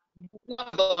that.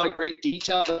 Not a lot of great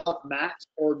detail to match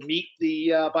or meet the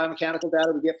biomechanical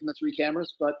data we get from the 3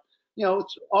 cameras, but you know,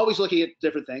 it's always looking at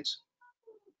different things.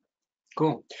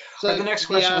 Cool. So the next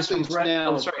question is from Brett.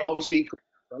 now, Oh, sorry.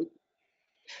 Right?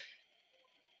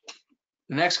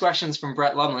 The next question is from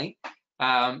Brett Lumley.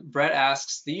 Brett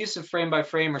asks, the use of frame by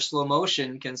frame or slow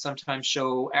motion can sometimes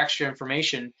show extra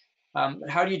information.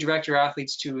 How do you direct your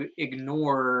athletes to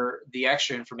ignore the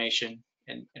extra information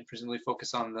and presumably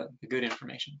focus on the good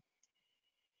information?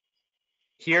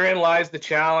 Herein lies the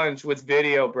challenge with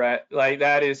video, Brett. Like,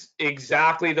 that is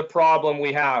exactly the problem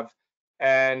we have.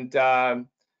 And,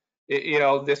 you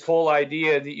know, this whole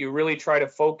idea that you really try to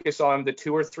focus on the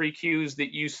 2 or 3 cues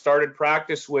that you started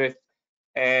practice with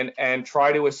and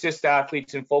try to assist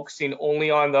athletes in focusing only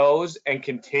on those and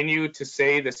continue to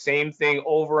say the same thing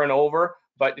over and over,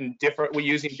 but we're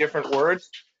using different words.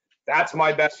 That's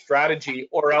my best strategy,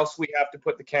 or else we have to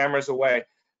put the cameras away.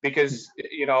 Because,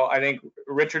 you know, I think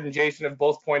Richard and Jason have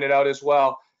both pointed out as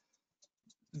well,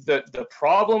 the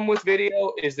problem with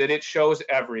video is that it shows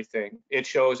everything. It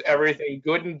shows everything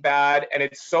good and bad, and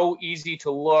it's so easy to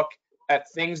look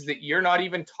at things that you're not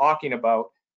even talking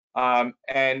about,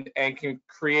 and can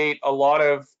create a lot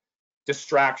of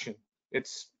distraction.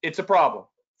 It's a problem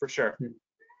for sure.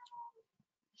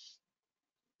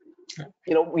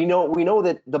 You know, we know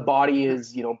that the body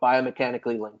is, you know,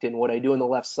 biomechanically linked, and what I do on the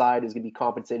left side is going to be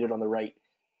compensated on the right.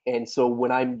 And so when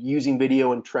I'm using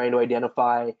video and trying to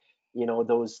identify, you know,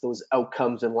 those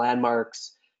outcomes and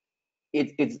landmarks,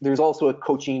 there's also a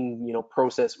coaching, you know,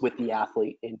 process with the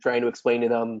athlete and trying to explain to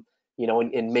them, you know,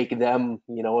 and make them,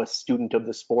 you know, a student of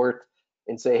the sport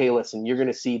and say, hey, listen, you're going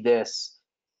to see this.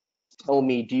 Tell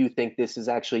me, do you think this is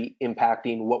actually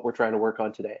impacting what we're trying to work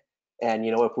on today? And,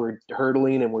 you know, if we're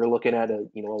hurdling and we're looking at a,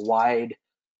 you know, a wide,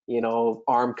 you know,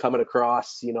 arm coming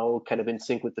across, you know, kind of in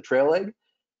sync with the trail leg,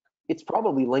 it's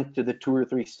probably linked to the 2 or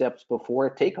 3 steps before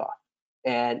a takeoff.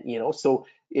 And, you know, so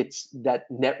it's that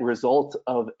net result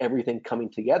of everything coming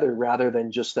together rather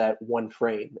than just that one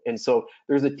frame. And so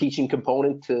there's a teaching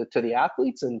component to the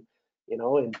athletes and, you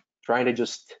know, and trying to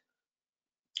just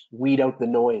weed out the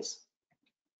noise.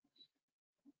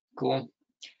 Cool.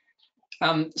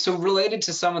 So related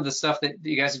to some of the stuff that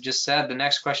you guys have just said, the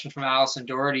next question from Allison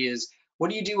Doherty is,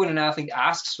 what do you do when an athlete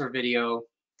asks for video,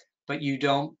 but you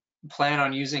don't plan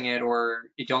on using it or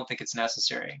you don't think it's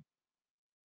necessary?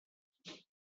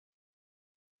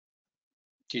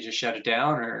 Do you just shut it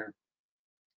down or?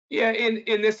 Yeah,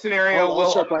 in this scenario, I'll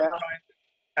we'll start by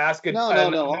ask no.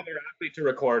 another athlete to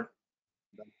record.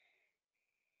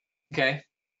 Okay,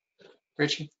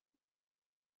 Rich.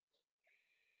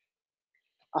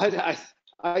 I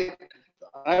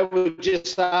would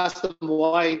just ask them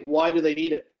why do they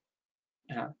need it?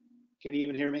 Yeah. Can you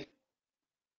even hear me?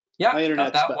 Yeah, My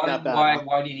internet's that one. that bad. Why? Huh?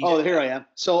 Why do you need Oh, it? here I am.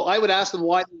 So I would ask them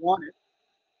why they want it.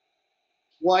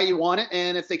 Why you want it,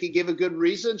 and if they could give a good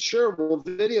reason, sure, we'll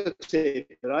videotape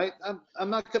it. I'm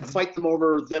not going to fight them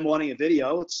over them wanting a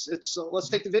video. It's let's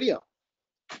take the video.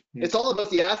 It's all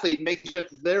about the athlete, making sure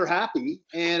they're happy,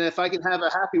 and if I can have a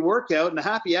happy workout and a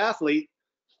happy athlete,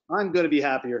 I'm going to be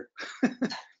happier.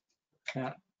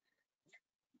 Yeah.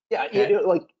 Yeah, Okay.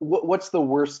 like what's the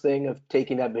worst thing of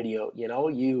taking that video? You know,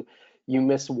 you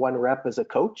miss one rep as a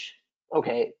coach.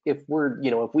 Okay, if we're,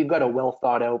 if we've got a well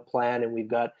thought out plan and we've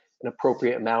got an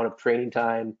appropriate amount of training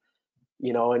time,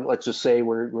 and let's just say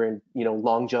we're in,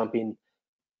 long jumping,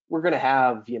 we're gonna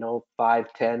have,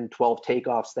 5, 10, 12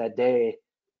 takeoffs that day.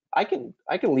 I can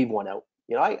leave one out.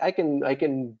 I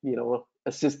can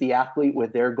assist the athlete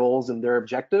with their goals and their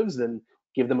objectives and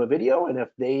give them a video. And if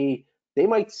they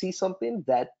might see something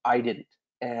that I didn't,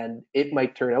 and it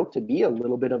might turn out to be a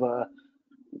little bit of a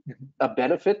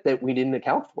benefit that we didn't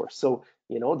account for. So,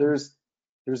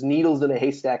 there's needles in a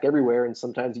haystack everywhere, and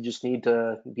sometimes you just need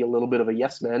to be a little bit of a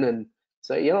yes man and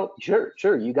say,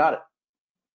 sure, you got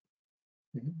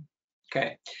it.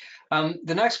 Okay.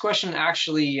 The next question,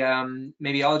 actually,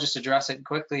 maybe I'll just address it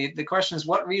quickly. The question is,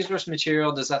 what resource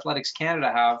material does Athletics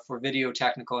Canada have for video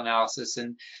technical analysis?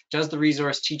 And does the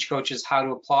resource teach coaches how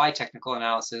to apply technical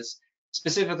analysis,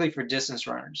 specifically for distance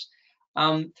runners?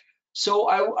 So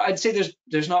I'd say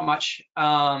there's not much.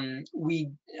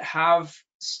 We have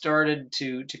started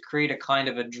to create a kind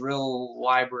of a drill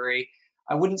library.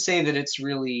 I wouldn't say that it's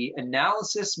really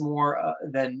analysis more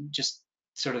than just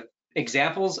sort of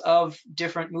examples of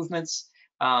different movements.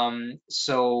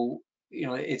 So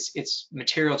it's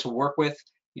material to work with.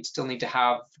 You'd still need to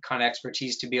have the kind of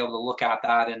expertise to be able to look at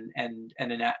that and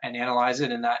analyze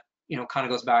it. And that kind of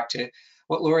goes back to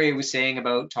what Laurier was saying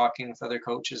about talking with other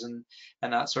coaches and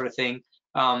that sort of thing.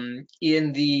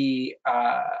 In the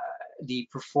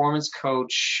performance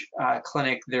coach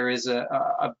clinic, there is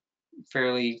a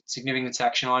fairly significant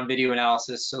section on video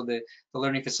analysis. So the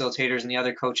learning facilitators and the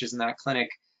other coaches in that clinic,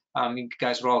 you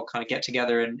guys would all kind of get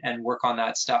together and work on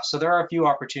that stuff. So there are a few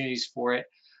opportunities for it.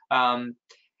 I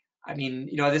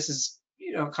mean, this is,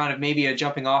 kind of maybe a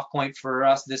jumping off point for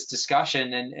us, this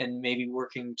discussion, and maybe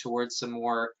working towards some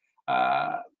more,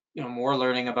 more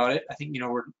learning about it. I think,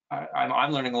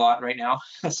 I'm learning a lot right now,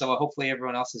 so hopefully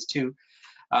everyone else is too.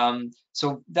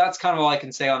 So that's kind of all I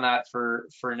can say on that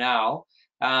for now.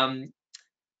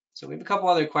 So we have a couple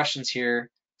other questions here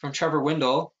from Trevor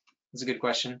Reindl. That's a good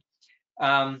question.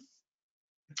 Are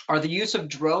the use of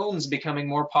drones becoming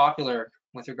more popular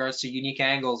with regards to unique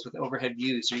angles with overhead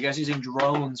views? Are you guys using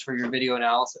drones for your video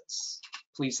analysis?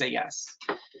 Please say yes.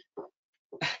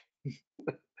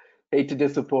 Hate to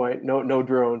disappoint. No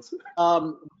drones.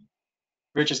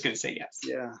 Rich is going to say yes.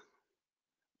 Yeah.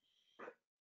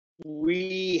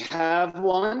 We have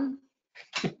one.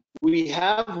 We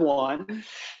have one,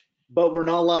 but we're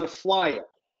not allowed to fly it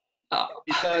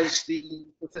because the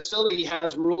facility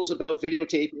has rules about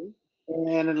videotaping.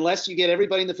 And unless you get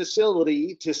everybody in the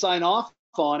facility to sign off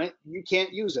on it, you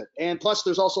can't use it. And plus,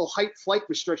 there's also height flight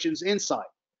restrictions inside.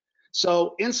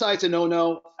 So inside's a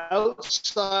no-no.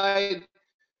 Outside,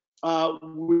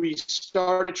 we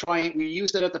started trying. We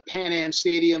used it at the Pan Am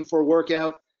Stadium for a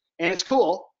workout, and it's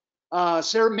cool.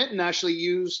 Sarah Minton actually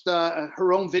used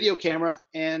her own video camera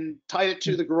and tied it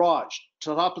to the garage, to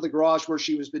the top of the garage where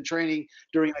she was been training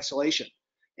during isolation.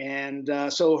 And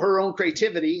so her own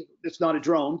creativity, it's not a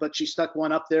drone, but she stuck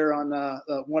one up there on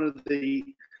one of the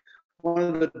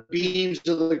beams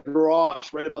of the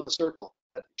garage right above the circle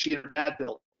that she and her dad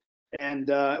built. And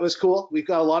it was cool. We've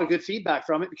got a lot of good feedback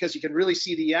from it because you can really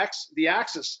see the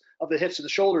axis of the hips and the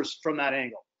shoulders from that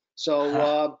angle.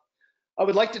 So I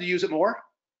would like to use it more.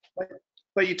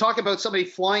 But you talk about somebody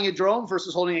flying a drone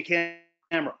versus holding a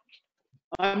camera.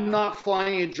 I'm not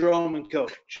flying a drone and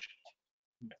coach.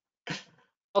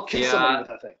 I'll kill somebody with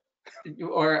that thing.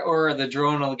 Or the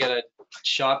drone will get a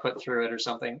shot put through it or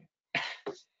something.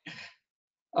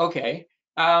 Okay.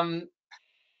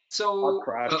 So,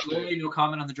 Larry, no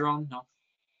comment on the drone? No.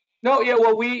 No, yeah,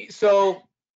 well,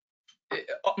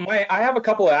 I have a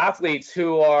couple of athletes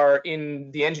who are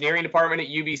in the engineering department at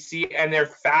UBC, and they're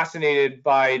fascinated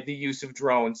by the use of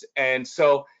drones. And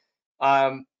so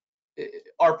our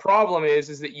problem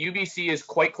is that UBC is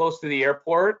quite close to the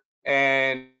airport,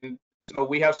 and so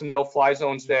we have some no-fly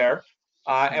zones there.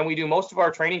 And we do most of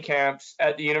our training camps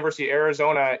at the University of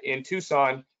Arizona in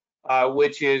Tucson,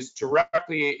 which is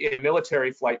directly in a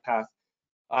military flight path.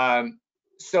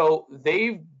 So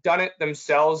they've done it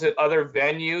themselves at other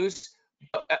venues.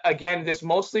 Again, this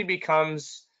mostly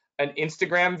becomes an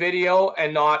Instagram video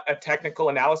and not a technical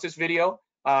analysis video.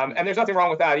 And there's nothing wrong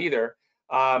with that either.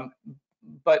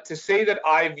 But to say that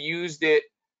I've used it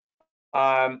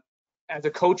as a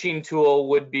coaching tool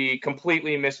would be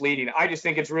completely misleading. I just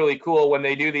think it's really cool when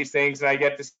they do these things and I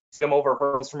get to see them over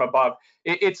hurdles from above.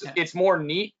 It's more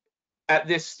neat at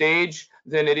this stage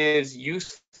than it is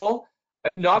useful.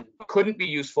 Not couldn't be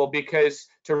useful, because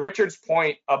to Richard's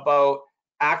point about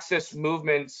axis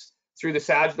movements through the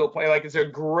sagittal plane, like it's a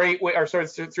great way, or sorry,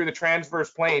 through the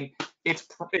transverse plane, it's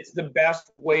the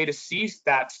best way to see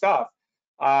that stuff.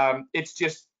 It's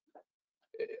just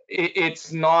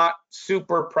it's not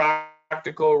super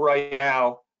practical right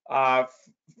now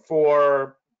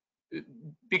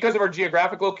because of our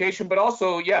geographic location, but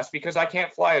also, yes, because I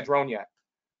can't fly a drone yet.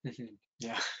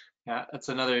 Yeah, yeah, that's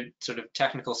another sort of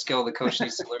technical skill the coach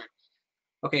needs to learn.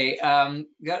 Okay,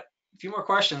 we got a few more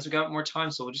questions. We got more time,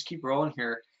 so we'll just keep rolling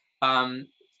here. John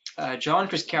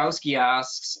Kriskowski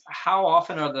asks, how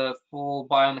often are the full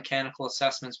biomechanical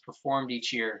assessments performed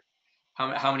each year?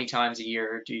 How many times a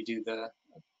year do you do the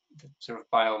sort of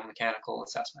biomechanical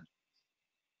assessment?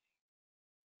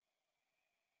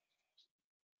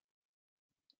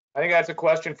 I think that's a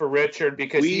question for Richard,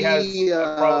 because he has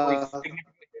probably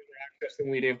significantly greater access than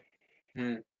we do.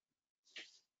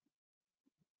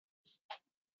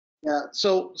 Yeah,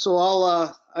 so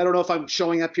I'll I don't know if I'm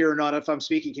showing up here or not, if I'm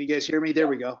speaking. Can you guys hear me? There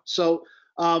we go. So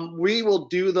we will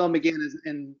do them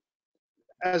again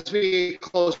as we get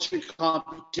closer to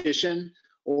competition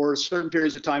or certain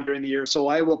periods of time during the year. So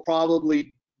I will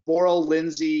probably borrow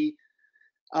Lindsay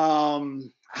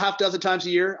half dozen times a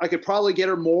year. I could probably get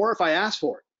her more if I asked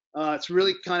for it. It's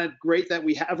really kind of great that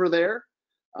we have her there.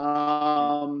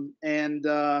 And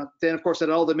then of course at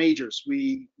all the majors,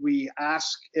 we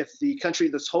ask if the country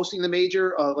that's hosting the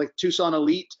major, like Tucson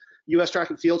Elite, US Track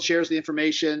and Field shares the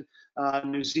information.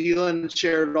 New Zealand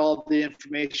shared all the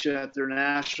information at their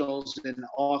nationals in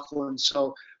Auckland.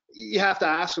 So you have to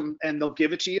ask them and they'll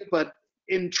give it to you. But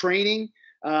in training,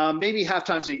 maybe half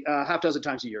dozen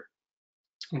times a year.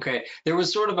 Okay, there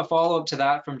was sort of a follow-up to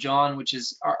that from John, which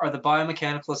is, are the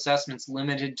biomechanical assessments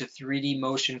limited to 3D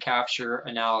motion capture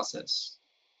analysis?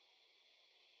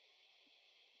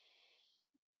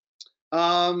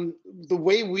 The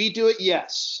way we do it,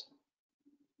 yes.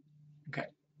 Okay.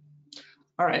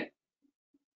 All right.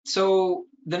 So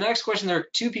the next question, there are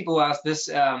two people who asked this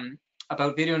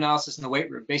about video analysis in the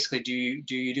weight room. Basically, do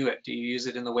you do it? Do you use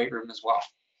it in the weight room as well?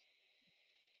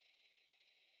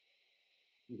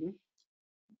 Mm-hmm.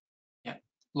 Yeah.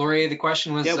 Laurier, the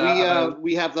question was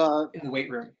we have in the weight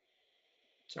room.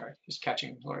 Sorry, just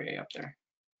catching Laurier up there.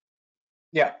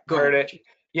 Yeah, heard it.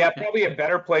 Yeah, probably a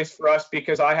better place for us,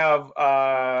 because I have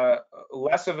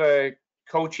less of a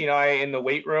coaching eye in the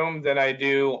weight room than I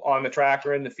do on the track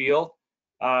or in the field.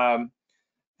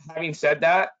 Having said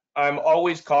that, I'm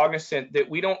always cognizant that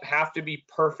we don't have to be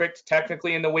perfect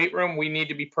technically in the weight room. We need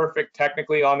to be perfect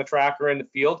technically on the track or in the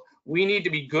field. We need to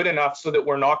be good enough so that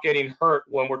we're not getting hurt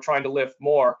when we're trying to lift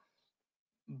more.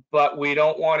 But we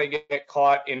don't want to get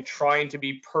caught in trying to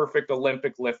be perfect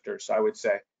Olympic lifters, I would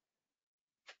say.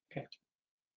 Okay.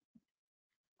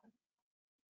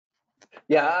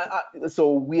 Yeah,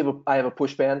 so I have a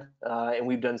push band, and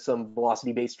we've done some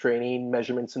velocity-based training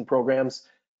measurements and programs,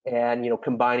 and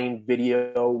combining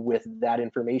video with that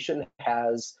information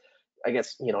has, I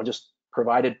guess, just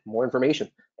provided more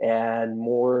information and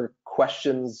more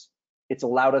questions. It's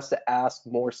allowed us to ask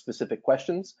more specific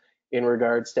questions in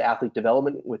regards to athlete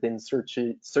development within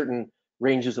certain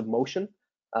ranges of motion,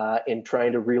 and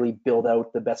trying to really build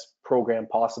out the best program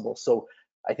possible. So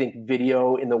I think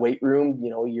video in the weight room,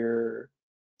 your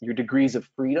degrees of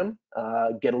freedom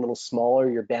get a little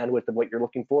smaller. Your bandwidth of what you're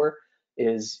looking for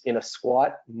is in a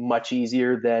squat much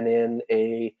easier than in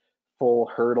a full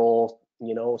hurdle,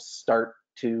 start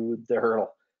to the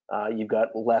hurdle. You've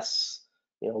got less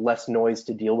noise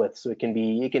to deal with, so it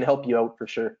can help you out for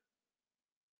sure.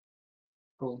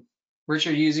 Cool.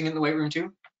 Richard, using it in the weight room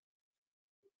too?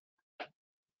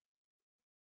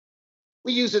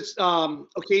 We use it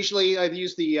occasionally. I've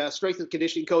used the strength and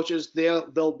conditioning coaches.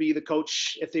 They'll be the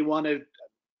coach if they want to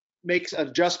make an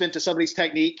adjustment to somebody's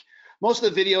technique. Most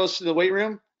of the videos in the weight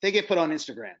room, they get put on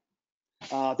Instagram.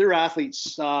 They're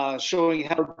athletes showing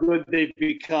how good they've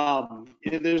become.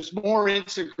 There's more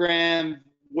Instagram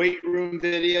weight room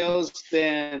videos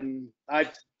than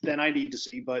I need to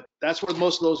see, but that's where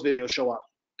most of those videos show up.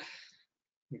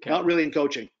 Okay. Not really in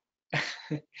coaching.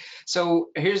 So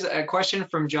here's a question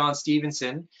from John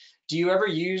Stevenson. Do you ever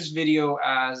use video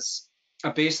as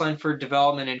a baseline for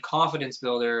development and confidence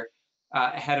builder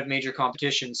ahead of major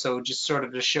competition? So just sort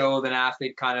of to show an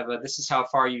athlete kind of this is how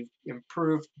far you've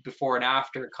improved before and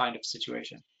after kind of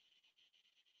situation.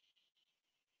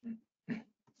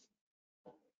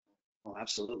 Oh,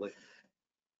 absolutely.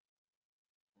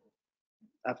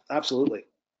 Absolutely.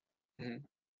 Mm-hmm.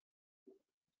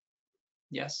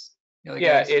 Yes.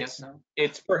 Yeah, Yes, no?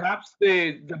 it's perhaps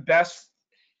the best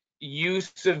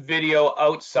use of video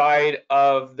outside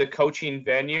of the coaching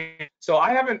venue. So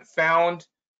I haven't found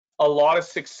a lot of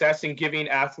success in giving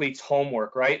athletes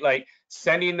homework, right? Like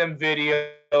sending them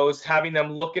videos, having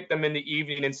them look at them in the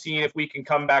evening and seeing if we can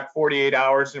come back 48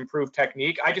 hours and improve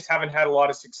technique. I just haven't had a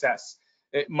lot of success.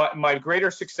 My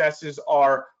greater successes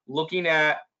are looking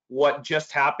at what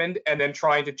just happened and then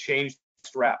trying to change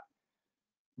the rep.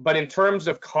 But in terms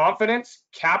of confidence,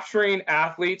 capturing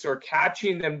athletes or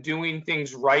catching them doing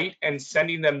things right and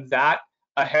sending them that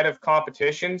ahead of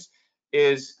competitions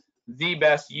is the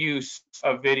best use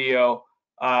of video.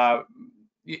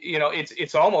 You know,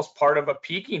 it's almost part of a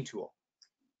peaking tool.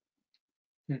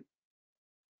 You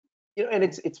know, and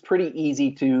it's pretty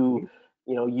easy to,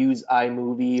 you know, use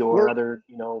iMovie or other,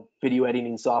 you know, video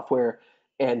editing software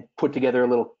and put together a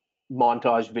little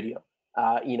montage video.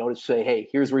 You know, to say, hey,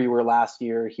 here's where you were last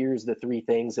year. Here's the 3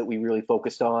 things that we really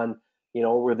focused on, you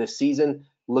know, over this season.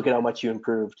 Look at how much you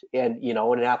improved. And, you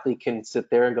know, an athlete can sit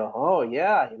there and go, oh,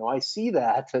 yeah, you know, I see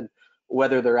that. And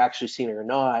whether they're actually seeing it or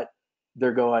not,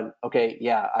 they're going, okay,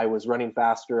 yeah, I was running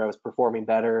faster. I was performing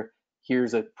better.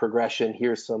 Here's a progression.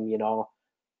 Here's some, you know,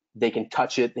 they can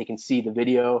touch it. They can see the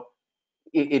video.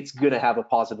 It's going to have a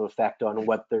positive effect on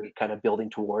what they're kind of building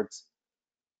towards.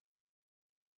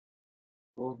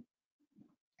 Cool.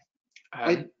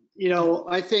 I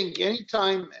think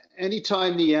anytime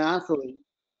the athlete,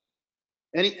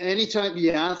 anytime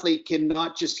the athlete can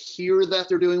not just hear that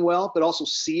they're doing well, but also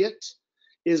see it,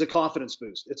 is a confidence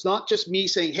boost. It's not just me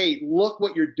saying, hey, look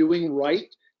what you're doing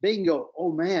right. They can go,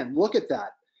 oh man, look at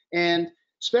that. And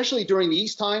especially during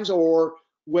these times, or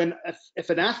when if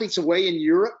an athlete's away in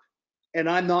Europe and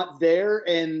I'm not there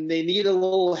and they need a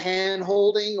little hand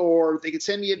holding, or they can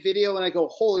send me a video and I go,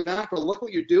 holy mackerel, look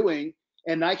what you're doing.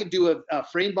 And I can do a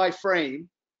frame by frame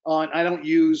on, I don't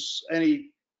use any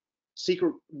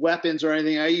secret weapons or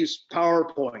anything. I use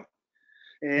PowerPoint,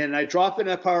 and I drop it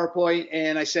in a PowerPoint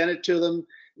and I send it to them.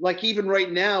 Like even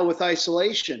right now with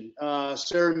isolation,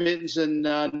 Sarah Mitten's in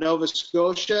Nova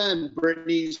Scotia and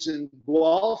Brittany's in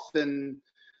Guelph, and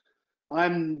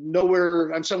I'm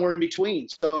somewhere in between.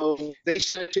 So they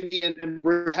sent it to me, and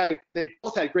they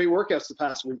both had great workouts the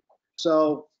past week.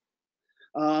 So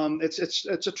it's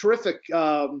a terrific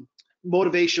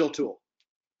motivational tool.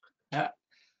 Yeah.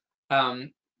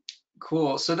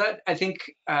 Cool. So that, I think,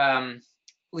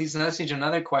 leads us into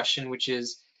another question, which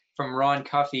is from Ron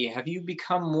Cuffey. Have you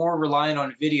become more reliant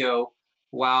on video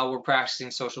while we're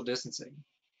practicing social distancing?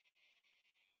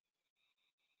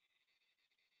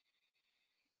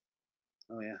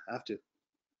 Oh yeah, have to.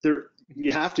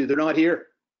 You have to. They're not here.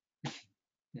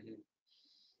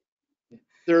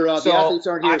 The athletes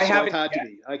aren't here, so I've had to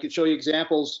be. I could show you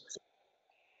examples.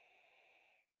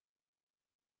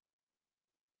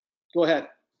 Go ahead.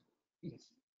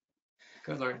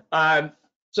 Good Lord.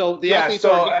 So the athletes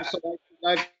aren't here, so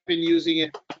I've been using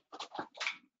it.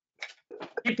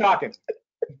 Keep talking.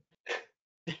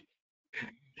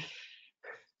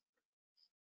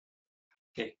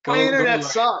 Okay, my internet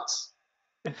sucks.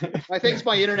 I think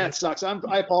my internet sucks. I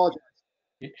apologize.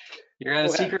 You're at a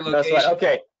secret location. That's right.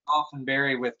 Okay. Often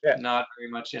Barry with not very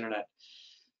much internet.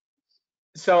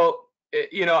 So,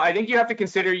 you know, I think you have to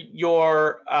consider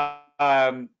your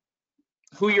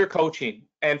who you're coaching.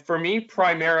 And for me,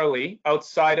 primarily,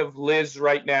 outside of Liz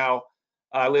right now,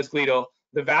 Liz Glito,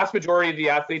 the vast majority of the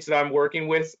athletes that I'm working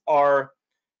with are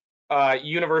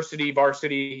university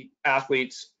varsity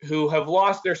athletes who have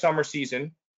lost their summer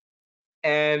season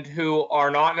and who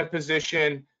are not in a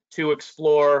position to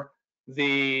explore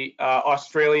the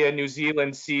Australia, New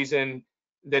Zealand season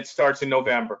that starts in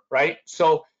November, right?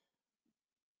 So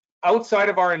outside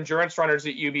of our endurance runners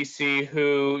at UBC,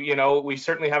 who, you know, we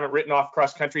certainly haven't written off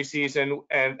cross country season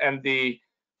and the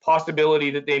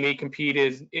possibility that they may compete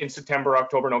is in September,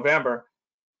 October, November,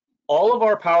 all of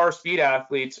our power speed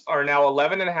athletes are now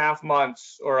 11 and a half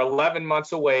months or 11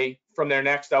 months away from their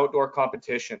next outdoor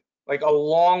competition, like a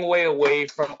long way away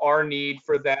from our need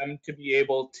for them to be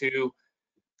able to,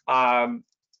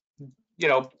 you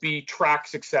know, be track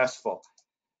successful.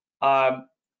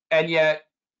 And yet,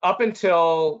 up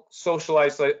until social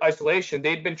isolation,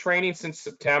 they'd been training since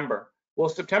September. Well,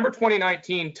 September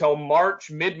 2019 till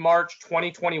mid-March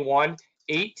 2021,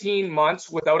 18 months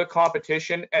without a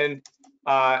competition and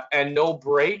no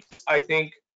break, I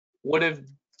think would have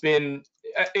been,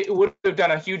 it would have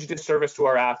done a huge disservice to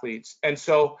our athletes. And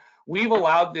so we've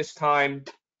allowed this time,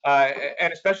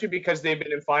 and especially because they've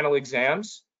been in final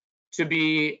exams, to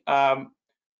be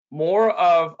more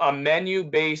of a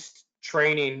menu-based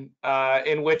training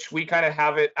in which we kind of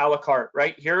have it a la carte,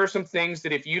 right? Here are some things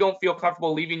that if you don't feel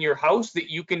comfortable leaving your house,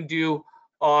 that you can do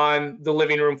on the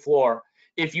living room floor.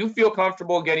 If you feel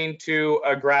comfortable getting to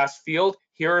a grass field,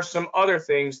 here are some other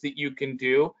things that you can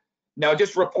do. Now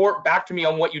just report back to me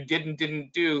on what you did and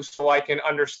didn't do so I can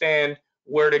understand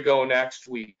where to go next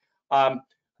week.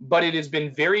 But it has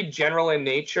been very general in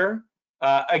nature.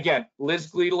 Again,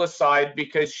 Liz Gleadle aside,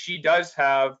 because she does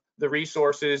have the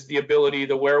resources, the ability,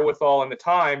 the wherewithal, and the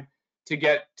time to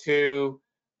get to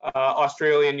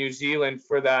Australia and New Zealand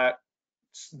for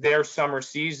their summer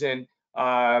season.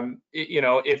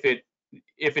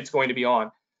 If it's going to be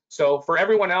on. So for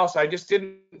everyone else, I just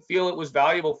didn't feel it was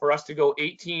valuable for us to go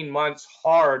 18 months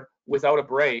hard without a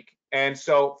break. And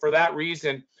so for that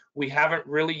reason, we haven't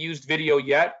really used video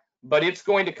yet, but it's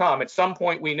going to come. At some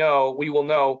point, we will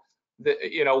know that,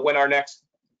 when our next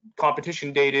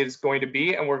competition date is going to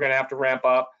be, and we're going to have to ramp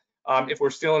up. If we're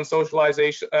still in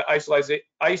socialization, isolation,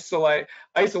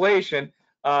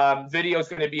 video is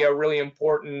going to be a really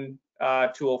important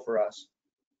tool for us.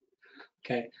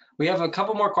 Okay, we have a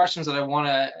couple more questions that I want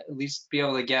to at least be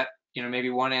able to get, maybe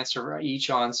one answer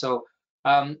each on. So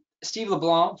Steve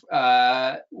LeBlanc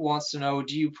wants to know,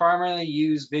 do you primarily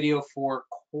use video for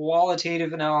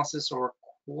qualitative analysis or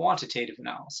quantitative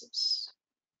analysis?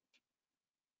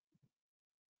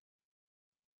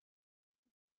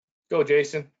 Go,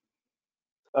 Jason.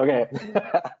 Okay.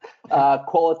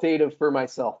 Qualitative for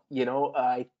myself.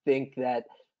 I think that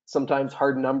sometimes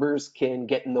hard numbers can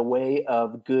get in the way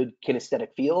of good kinesthetic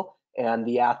feel and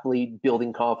the athlete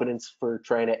building confidence for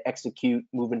trying to execute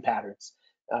movement patterns.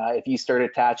 If you start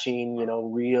attaching,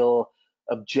 real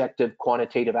objective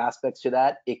quantitative aspects to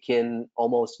that, it can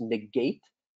almost negate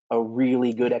a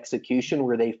really good execution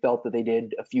where they felt that they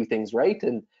did a few things right,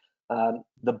 and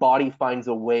the body finds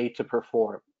a way to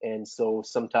perform. And so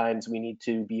sometimes we need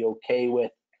to be okay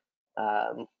with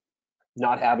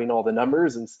not having all the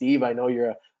numbers. And Steve, I know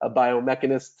you're a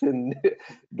biomechanist and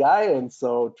guy, and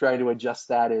so trying to adjust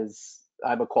that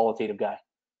I'm a qualitative guy.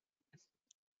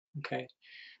 Okay.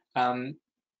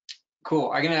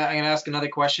 Cool. I'm gonna ask another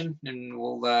question, and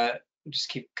we'll just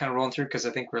keep kind of rolling through because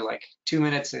I think we're like 2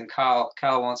 minutes, and Kyle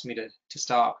wants me to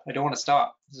stop. I don't want to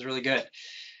stop. This is really good.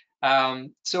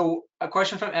 So a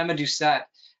question from Emma Doucette.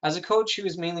 As a coach who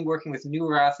is mainly working with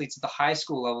newer athletes at the high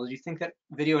school level, do you think that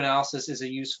video analysis is a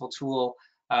useful tool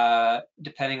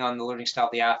depending on the learning style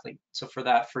of the athlete? So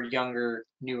for younger,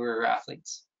 newer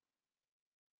athletes.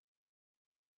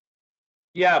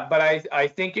 Yeah, but I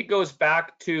think it goes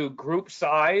back to group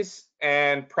size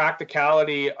and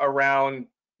practicality around,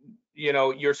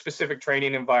 your specific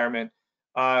training environment.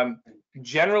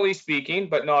 Generally speaking,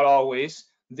 but not always,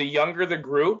 the younger the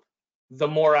group, the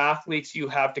more athletes you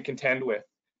have to contend with,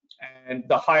 and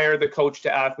the higher the coach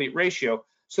to athlete ratio.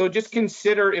 So just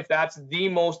consider if that's the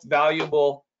most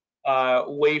valuable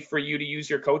way for you to use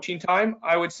your coaching time,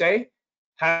 I would say.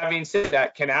 Having said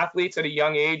that, can athletes at a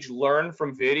young age learn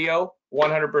from video?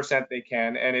 100% they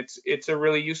can, and it's a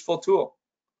really useful tool.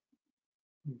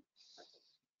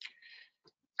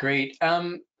 Great.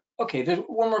 Okay, there's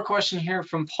one more question here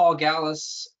from Paul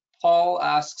Gallus. Paul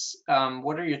asks,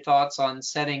 what are your thoughts on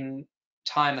setting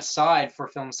time aside for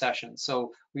film sessions?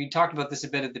 So we talked about this a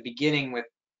bit at the beginning with,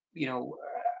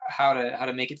 how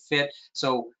to make it fit.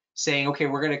 So saying, okay,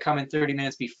 we're going to come in 30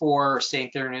 minutes before or staying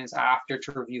 30 minutes after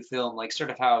to review film, like sort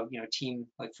of how, team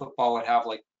like football would have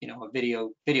like, a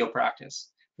video practice.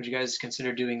 Would you guys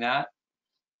consider doing that?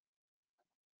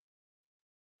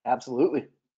 Absolutely.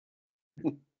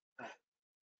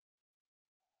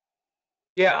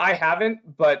 Yeah, I haven't,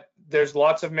 but there's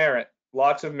lots of merit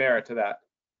to that.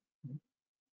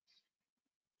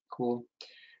 Cool.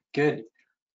 Good.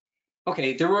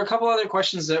 Okay, there were a couple other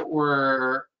questions that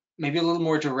were maybe a little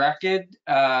more directed.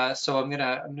 So I'm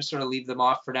gonna sort of leave them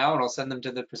off for now, and I'll send them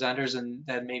to the presenters, and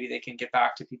then maybe they can get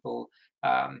back to people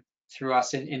through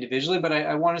us individually. But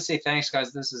I want to say thanks,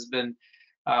 guys. This has been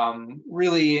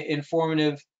really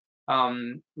informative,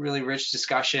 really rich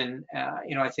discussion.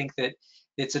 I think that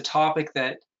it's a topic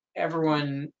that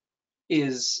everyone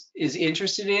is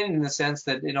interested in the sense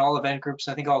that in all event groups,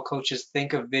 I think all coaches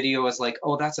think of video as like,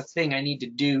 oh, that's a thing I need to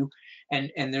do.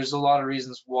 And there's a lot of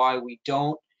reasons why we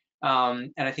don't.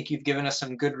 And I think you've given us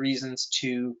some good reasons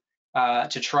to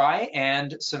to try,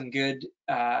 and some good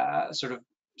sort of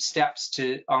steps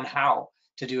on how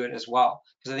to do it as well.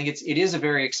 Because I think it is a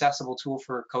very accessible tool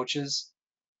for coaches.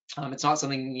 It's not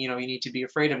something you need to be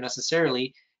afraid of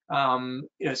necessarily.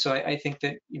 So I think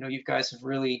that you guys have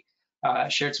really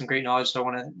shared some great knowledge. So I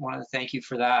want to thank you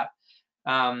for that.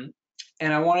 And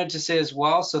I wanted to say as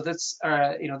well. So that's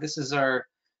this is our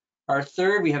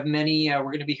third. We have many. We're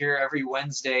going to be here every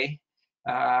Wednesday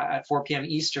at 4 p.m.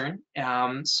 Eastern.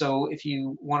 So if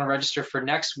you want to register for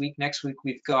next week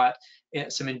we've got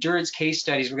some endurance case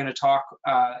studies. We're going to talk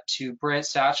to Brett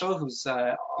Satchel, who's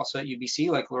also at UBC,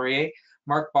 like Laurier,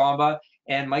 Mark Bomba,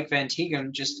 and Mike Van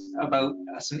Tegem, just about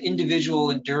some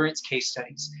individual endurance case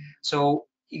studies. So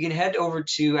you can head over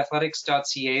to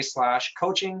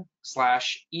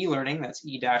athletics.ca/coaching/e-learning, that's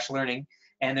e-learning,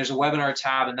 and there's a webinar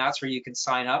tab, and that's where you can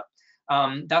sign up.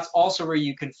 That's also where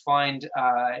you can find,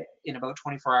 in about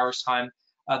 24 hours time,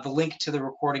 the link to the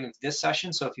recording of this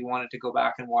session. So if you wanted to go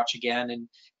back and watch again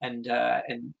and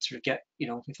sort of get,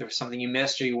 if there was something you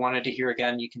missed or you wanted to hear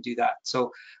again, you can do that.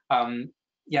 So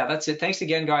yeah, that's it. Thanks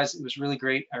again, guys. It was really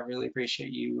great. I really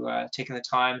appreciate you taking the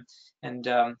time, and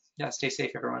yeah, stay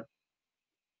safe, everyone.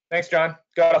 Thanks, John.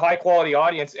 Got a high quality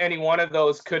audience. Any one of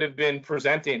those could have been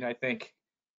presenting, I think.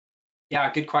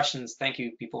 Yeah, good questions. Thank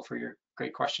you, people, for your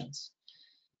great questions.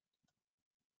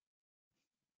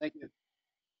 Thank you.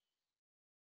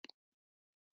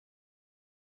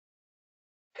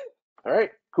 All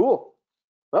right, cool.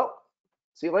 Well,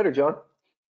 see you later, John.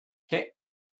 Okay.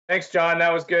 Thanks, John.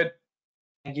 That was good.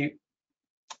 Thank you.